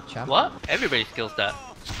 arrows, PogChamp. What? Everybody skills that.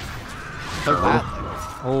 So bad.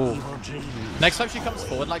 Oh. Next time she comes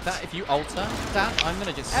forward like that, if you alter that, I'm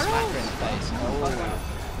gonna just smack her in the face.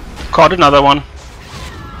 Oh. Caught another one.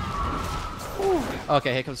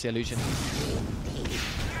 Okay, here comes the illusion.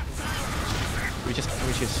 We just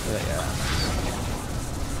yeah.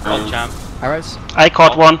 Oh, champ. Arrows? I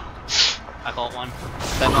caught one. I got one.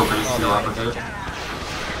 Then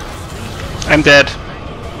I'm dead.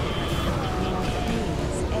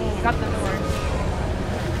 Got them, don't worry.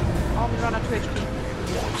 Oh, we run out to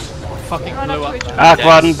HP. fucking Run blew out up. to HP.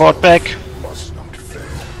 Aquaden bought back.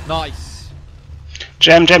 Nice.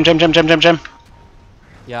 Jam.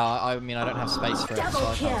 Yeah, I mean I don't have space for it, so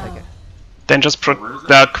I can't take it. Then just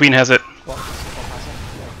the queen has it. What has it?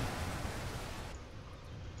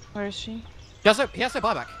 Where is she? He has no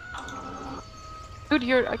buyback. Dude,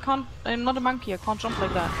 I'm not a monkey, I can't jump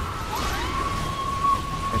like that.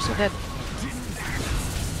 You're so dead.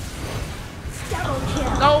 Double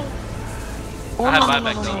kill. No! Oh, I have no,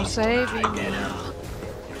 buyback no, though. saving me.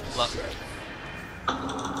 Look.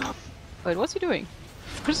 Wait, what's he doing?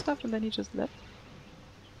 First stuff and then he just left.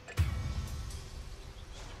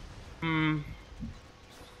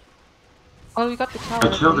 Oh, we got the tower. I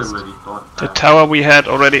at killed least. him when he bought The tower we had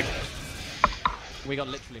already. We got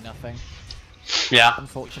literally nothing, Yeah.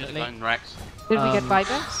 unfortunately. Fine, Rex. Did we get Um,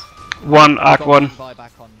 buybacks? One Got Aquaden.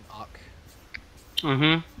 buyback on Arc.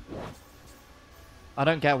 Mm-hmm. I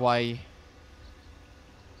don't get why.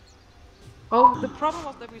 Oh, the problem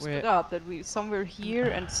was that we split We're- up, that some were here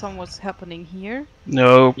and some was happening here.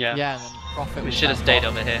 No. Yeah. Yeah, and then profit. We was should have back stayed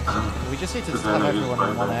on. over here. We just need to But have then it is everyone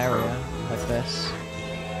in one buyback, area like this.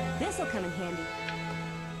 This'll come in handy.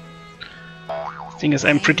 Thing is,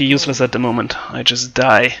 I'm pretty useless at the moment. I just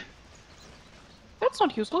die. That's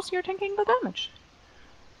not useless, you're tanking the damage.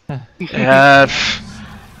 Yeah.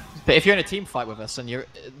 But if you're in a team fight with us, and your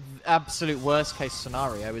absolute worst case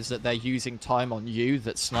scenario is that they're using time on you,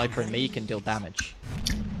 that Sniper and me can deal damage.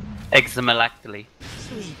 Examalactally.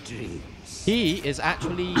 Sweet dreams. He is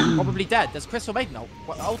actually probably dead. There's Crystal Maiden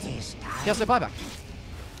ulting. He has no buyback.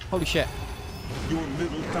 Holy shit. Your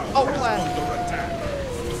middle tower Oh, is under attack.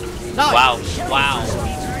 Nice! Wow.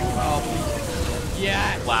 Wow.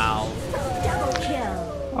 Yeah! Wow. Double kill.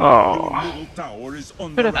 Oh. Your middle tower is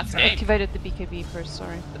under Should have That's attack. game. activated the BKB first,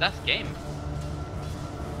 sorry. But that's game.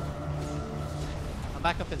 I'm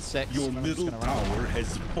back up in 6. Your and I'm just middle gonna run. tower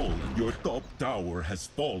has fallen. Your top tower has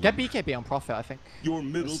fallen. Get BKB on profit, I think. Your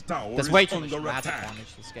middle tower There's is way too much under magic attack.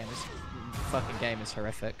 damage this game. This fucking game is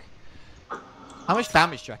horrific. How much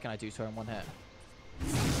damage do you reckon I do to her in one hit?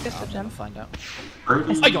 Guess the I'll gem. find out.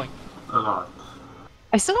 Pretty I'm going. a lot.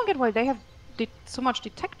 I still don't get why they have so much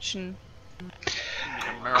detection.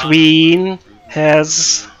 Queen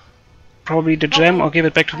has probably the gem, or give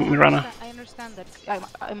it back to Mirana. I understand that.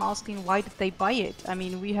 I'm asking why did they buy it? I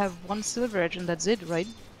mean, we have 1 silver edge and that's it, right?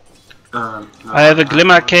 No, I have a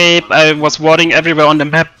glimmer cape. I was warding everywhere on the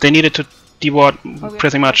map. They needed to deward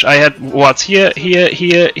pretty much. I had wards here, here,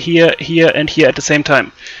 and here at the same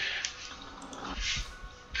time.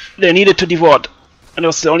 They needed to deward, and it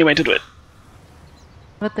was the only way to do it.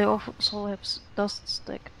 But they also have dust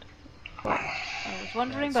stacked. I was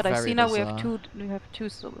wondering, Yeah, but I very see now bizarre. we have two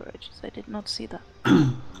silver edges. I did not see that.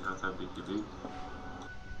 That's how big it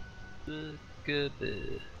is. Good.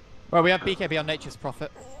 Well, we have BKB on Nature's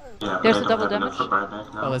Prophet. Yeah, There's but a I double don't have enough damage. for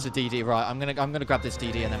buyback now. Oh, there's a DD. Right, I'm gonna grab this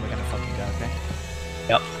DD and then we're gonna fucking go. Okay.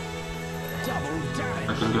 Yep. Double I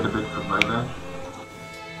damage. can get a bit for buyback.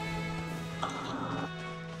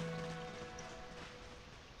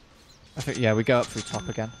 I think yeah, we go up through top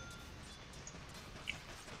again.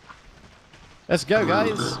 Let's go,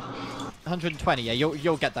 guys. 120. Yeah,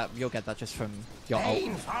 you'll get that. You'll get that just from your ult.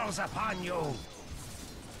 Bane falls upon you.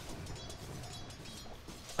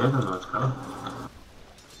 I don't know what's coming.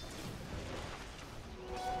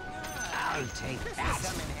 I'll take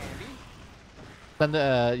that. Then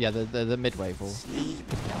the yeah the mid wave will. You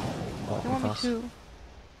want me to?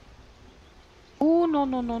 Oh no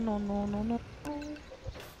no no no no no no.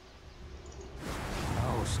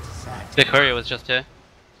 The courier was just here.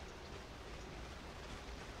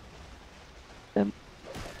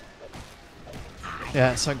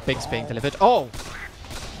 Yeah, something big's being delivered. Oh!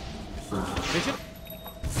 Vision?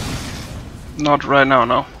 Not right now,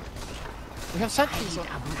 no. We have sentries on.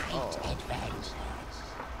 Oh.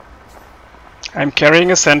 I'm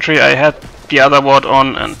carrying a sentry, I had the other ward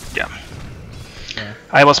on, and yeah.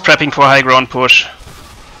 I was prepping for high ground push.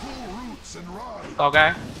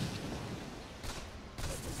 Okay.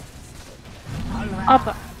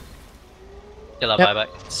 Up. Kill that Yep.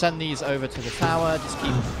 buyback. Send these over to the tower, just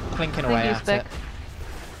keep clinking away Thank you, at Spec.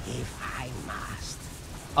 it.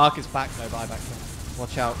 Arc is back, no buyback.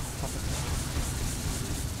 Watch out.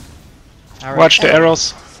 Arrows. Watch the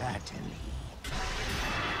arrows.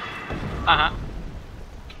 Uh-huh.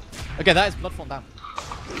 Okay, that is Bloodfawn down.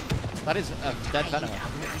 That is a dead Venom.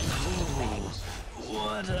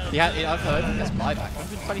 Yeah, I've heard he has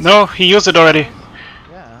buyback. No, he used it already.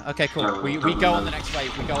 Yeah, okay, cool. We go on the next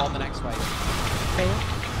wave, we go on the next wave. Fail.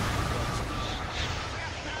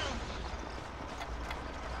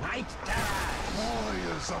 Right down.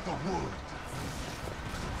 Warriors of the wood.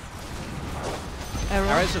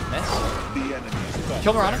 Arrows of miss. The enemy's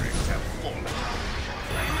Kill Mirana. barbarians have fallen.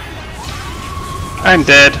 I'm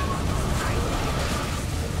dead.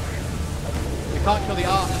 We can't kill the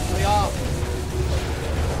arc. Kill the arc.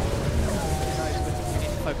 We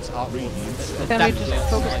need to focus arc. Can we just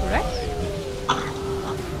focus correct?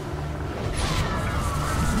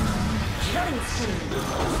 Killing spree.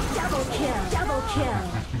 Double kill. Double kill.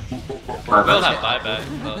 We'll have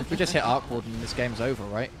buyback. But If we just hit arc ward and this game's over,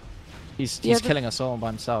 right? He's Yeah, but- killing us all by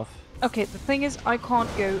himself. Okay, the thing is, I can't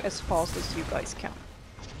go as fast as you guys can.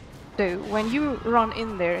 So, when you run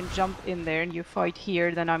in there and jump in there and you fight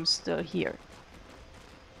here, then I'm still here.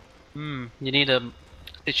 you need a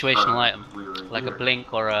situational item, like a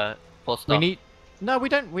blink or a full stop. We need. No, we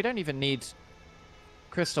don't. We don't even need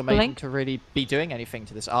Crystal Maiden Blink? to really be doing anything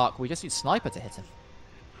to this arc. We just need Sniper to hit him.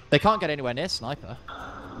 They can't get anywhere near Sniper.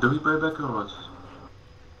 Do we buy back or what?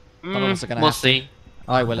 None of us are gonna We'll have to. see.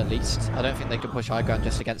 I will at least. I don't think they can push high ground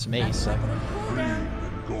just against me. So.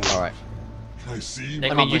 All right. I see. They I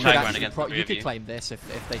can't mean, you push could high ground actually against the three you of could you. claim this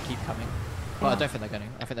if they keep coming. But I don't think they're going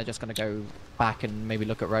to. I think they're just going to go back and maybe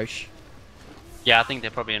look at Roche. Yeah, I think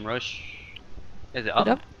they're probably in Roche. Is it up?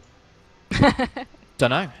 Up? Don't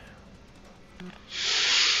know.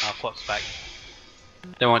 Oh, Quap's back.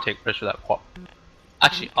 They won't take Roche without Quap.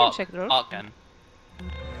 Actually, can Arc, check it out. Arc can.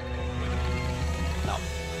 No.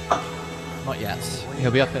 Not yet.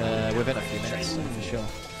 He'll be up within a few minutes for sure.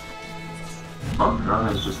 Oh,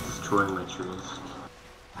 Drana is just destroying my trees.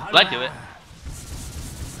 Will I do it?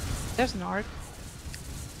 There's an arc.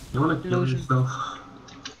 You wanna kill Illusion. yourself?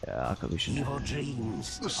 Yeah, illusion. Your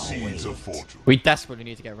dreams. The seeds of fortune. We desperately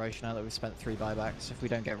need to get Roche now that we've spent 3 buybacks. If we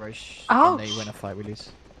don't get Roche, Ouch. then they win a fight, we lose.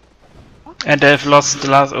 And they've lost the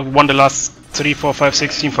last, won the last 3, 4, 5,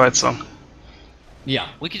 6 team fights, so. Yeah.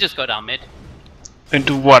 We could just go down mid. And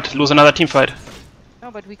do what? Lose another team fight? No,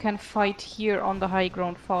 but we can fight here on the high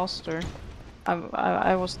ground faster.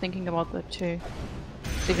 I was thinking about that too.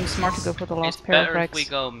 It's even smart to go for the It's last pair of better if we racks.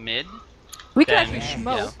 go mid. We can then-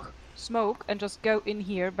 actually smoke and just go in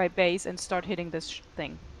here by base and start hitting this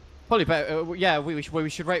thing. Probably better. Yeah, we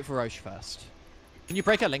should wait for Roche first. Can you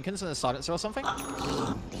break our Lincolns in the silencer or something?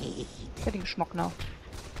 Getting schmuck now.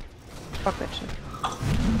 Fuck that shit.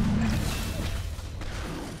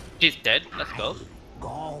 She's dead. Let's go.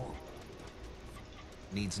 Go.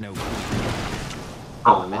 Needs no.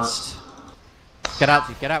 Oh, Missed. Get out,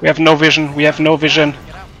 dude, get out. We have no vision, we have no vision.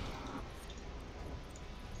 Get out.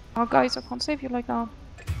 Oh guys, I can't save you like that.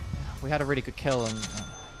 We had a really good kill and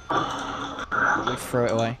we threw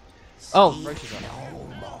it away. Oh, Roche is on it.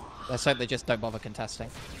 Let's hope they just don't bother contesting.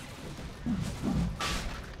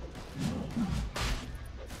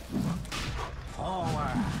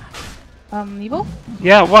 Evil?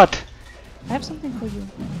 Yeah, what? I have something for you.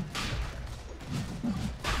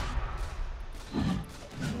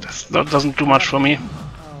 That doesn't do much for me.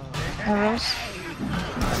 Arrows.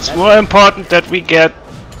 It's more important that we get.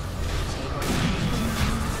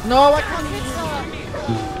 No, I can't hit her!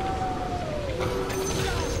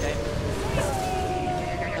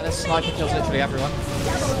 And this sniper kills literally everyone.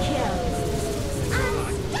 Double kill.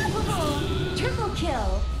 Unstoppable. Triple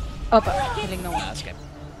kill. Oh, but killing no one. That's game.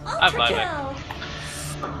 I've Ultra buyback.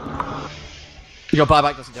 kill. Your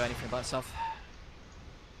buyback doesn't do anything by itself.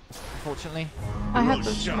 Unfortunately. I have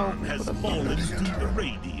the smoke. Roshan has fallen to the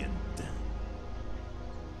radiant.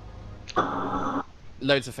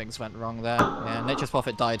 loads of things went wrong there. Yeah, Nature's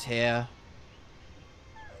Prophet died here.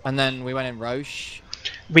 And then we went in Roche.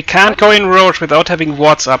 We can't go in Roche without having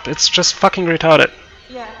wards up. It's just fucking retarded.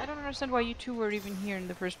 Yeah, I don't understand why you two were even here in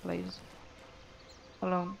the first place.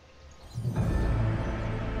 Alone.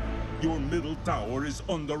 Your middle tower is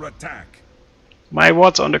under attack. My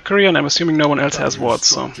wards on the courier, and I'm assuming no one else has wards,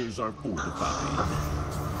 so... Structures are fortified.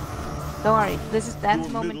 Don't worry, this is Dan's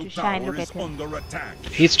Your moment middle to shine. tower Look at is him. under attack.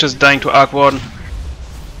 He's just dying to Arc Warden.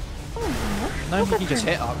 No, he just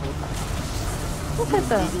hit Arc. Look at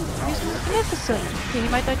them. He's magnificent. Okay, he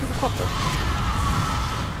might die to the copper.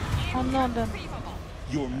 Oh no, Dan.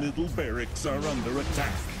 Your middle barracks are under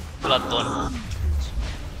attack. Bloodborne.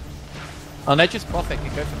 Oh, Nature's Prophet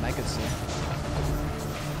can go for Megas here.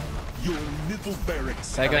 Your middle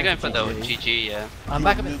barracks. They're They're going for for the GG. GG, yeah. I'm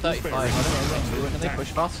back up at 35. I don't know. Can they push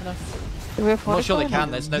fast enough? Do we have I'm not sure they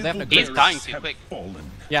fortified? can. They have no He's creeps. dying too quick.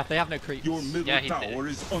 Fallen. Yeah, they have no creeps. Your middle Yeah, he did. tower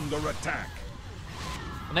is under attack.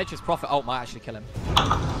 Nature's Prophet ult might actually kill him.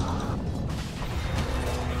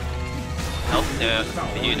 Nope, they're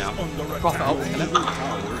for you now. Prophet ult kill him. Middle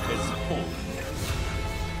tower has fallen.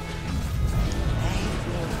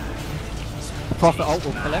 Prophet ult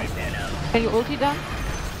will kill him. Can you ulti down?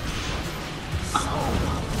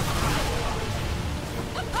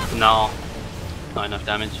 No. Not enough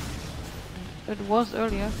damage. It was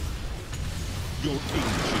earlier. Your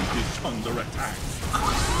ancient is under attack.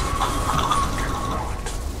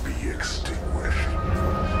 Be extinguished.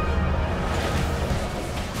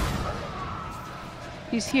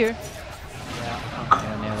 He's here. Yeah, I can't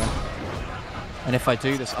get near them. And if I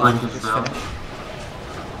do, this ult will just finish.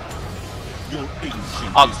 Your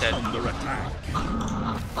ancient Arc's is dead. under attack.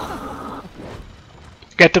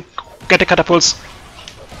 Get the catapults.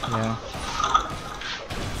 Yeah.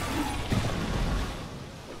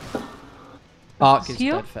 Arc is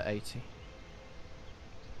Heal? dead for 80.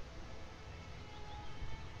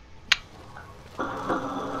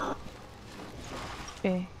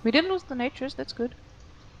 Okay. We didn't lose the natures, that's good.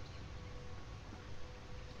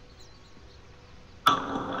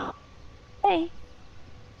 Hey.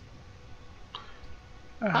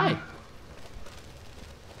 Hi.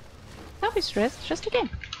 Don't be stressed, just a game.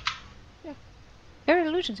 Yeah. There are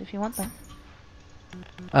illusions if you want them.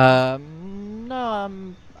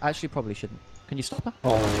 No, actually probably shouldn't. Can you stop her?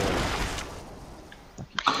 Oh.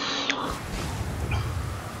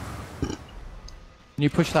 Can you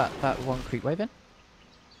push that one creep wave in?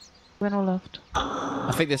 When or left?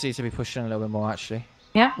 I think this needs to be pushed in a little bit more actually.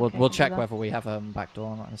 Yeah? We'll Okay, we'll do check that. whether we have backdoor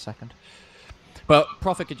or not in a second. But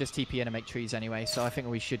Prophet could just TP in and make trees anyway, so I think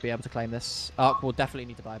we should be able to claim this. Arc will definitely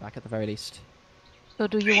need to buy back at the very least. So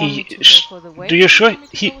do you want me to go for the wave? Do you or sure want me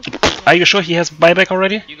to he? go with the Are you sure he has buyback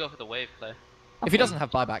already? You go for the wave play. If he doesn't have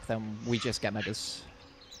buyback, then we just get megas.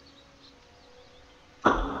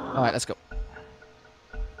 Alright, let's go.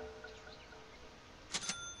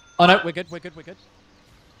 Oh no, we're good, we're good, we're good.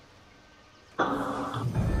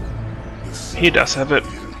 He does have it.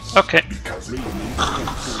 Okay.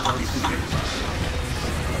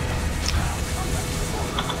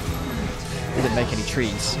 We didn't make any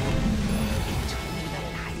trees.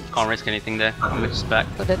 Can't risk anything there. I'm just back.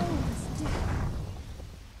 So that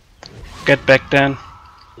Get back then.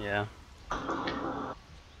 Yeah.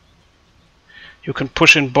 You can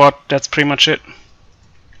push in bot. That's pretty much it.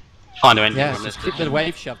 Can't do anything Yeah, from this. just keep the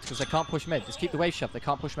wave shoved, because they can't push mid. Just keep the wave shoved, they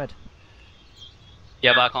can't push mid.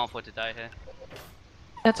 Yeah, but I can't afford to die here.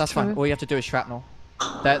 that's That's true. fine, all you have to do is shrapnel.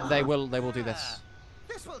 They will do this.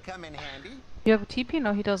 This will come in handy. You have a TP?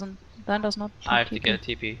 No, he doesn't. Dan does not. I have to TP. get a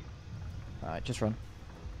TP. Alright, just run.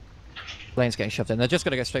 Lane's getting shoved in. They're just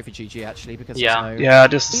gonna go straight for GG actually, because Yeah. there's no... Yeah,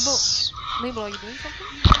 this. Label, are you doing something?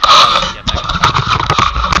 Yeah,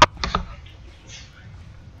 back.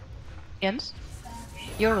 Jens?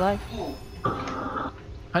 You're alive.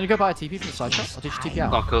 Can you go buy a TP from the side shot, or did you TP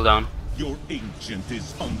out? Can't cool down. Your ancient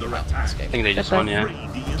is under This attack. I game. think they just That's won, yeah.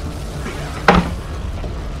 Radiant victory.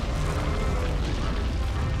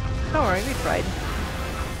 Don't worry, we tried.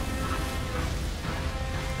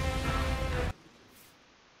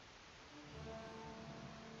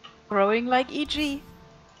 Growing like EG.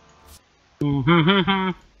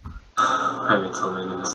 I haven't told me this.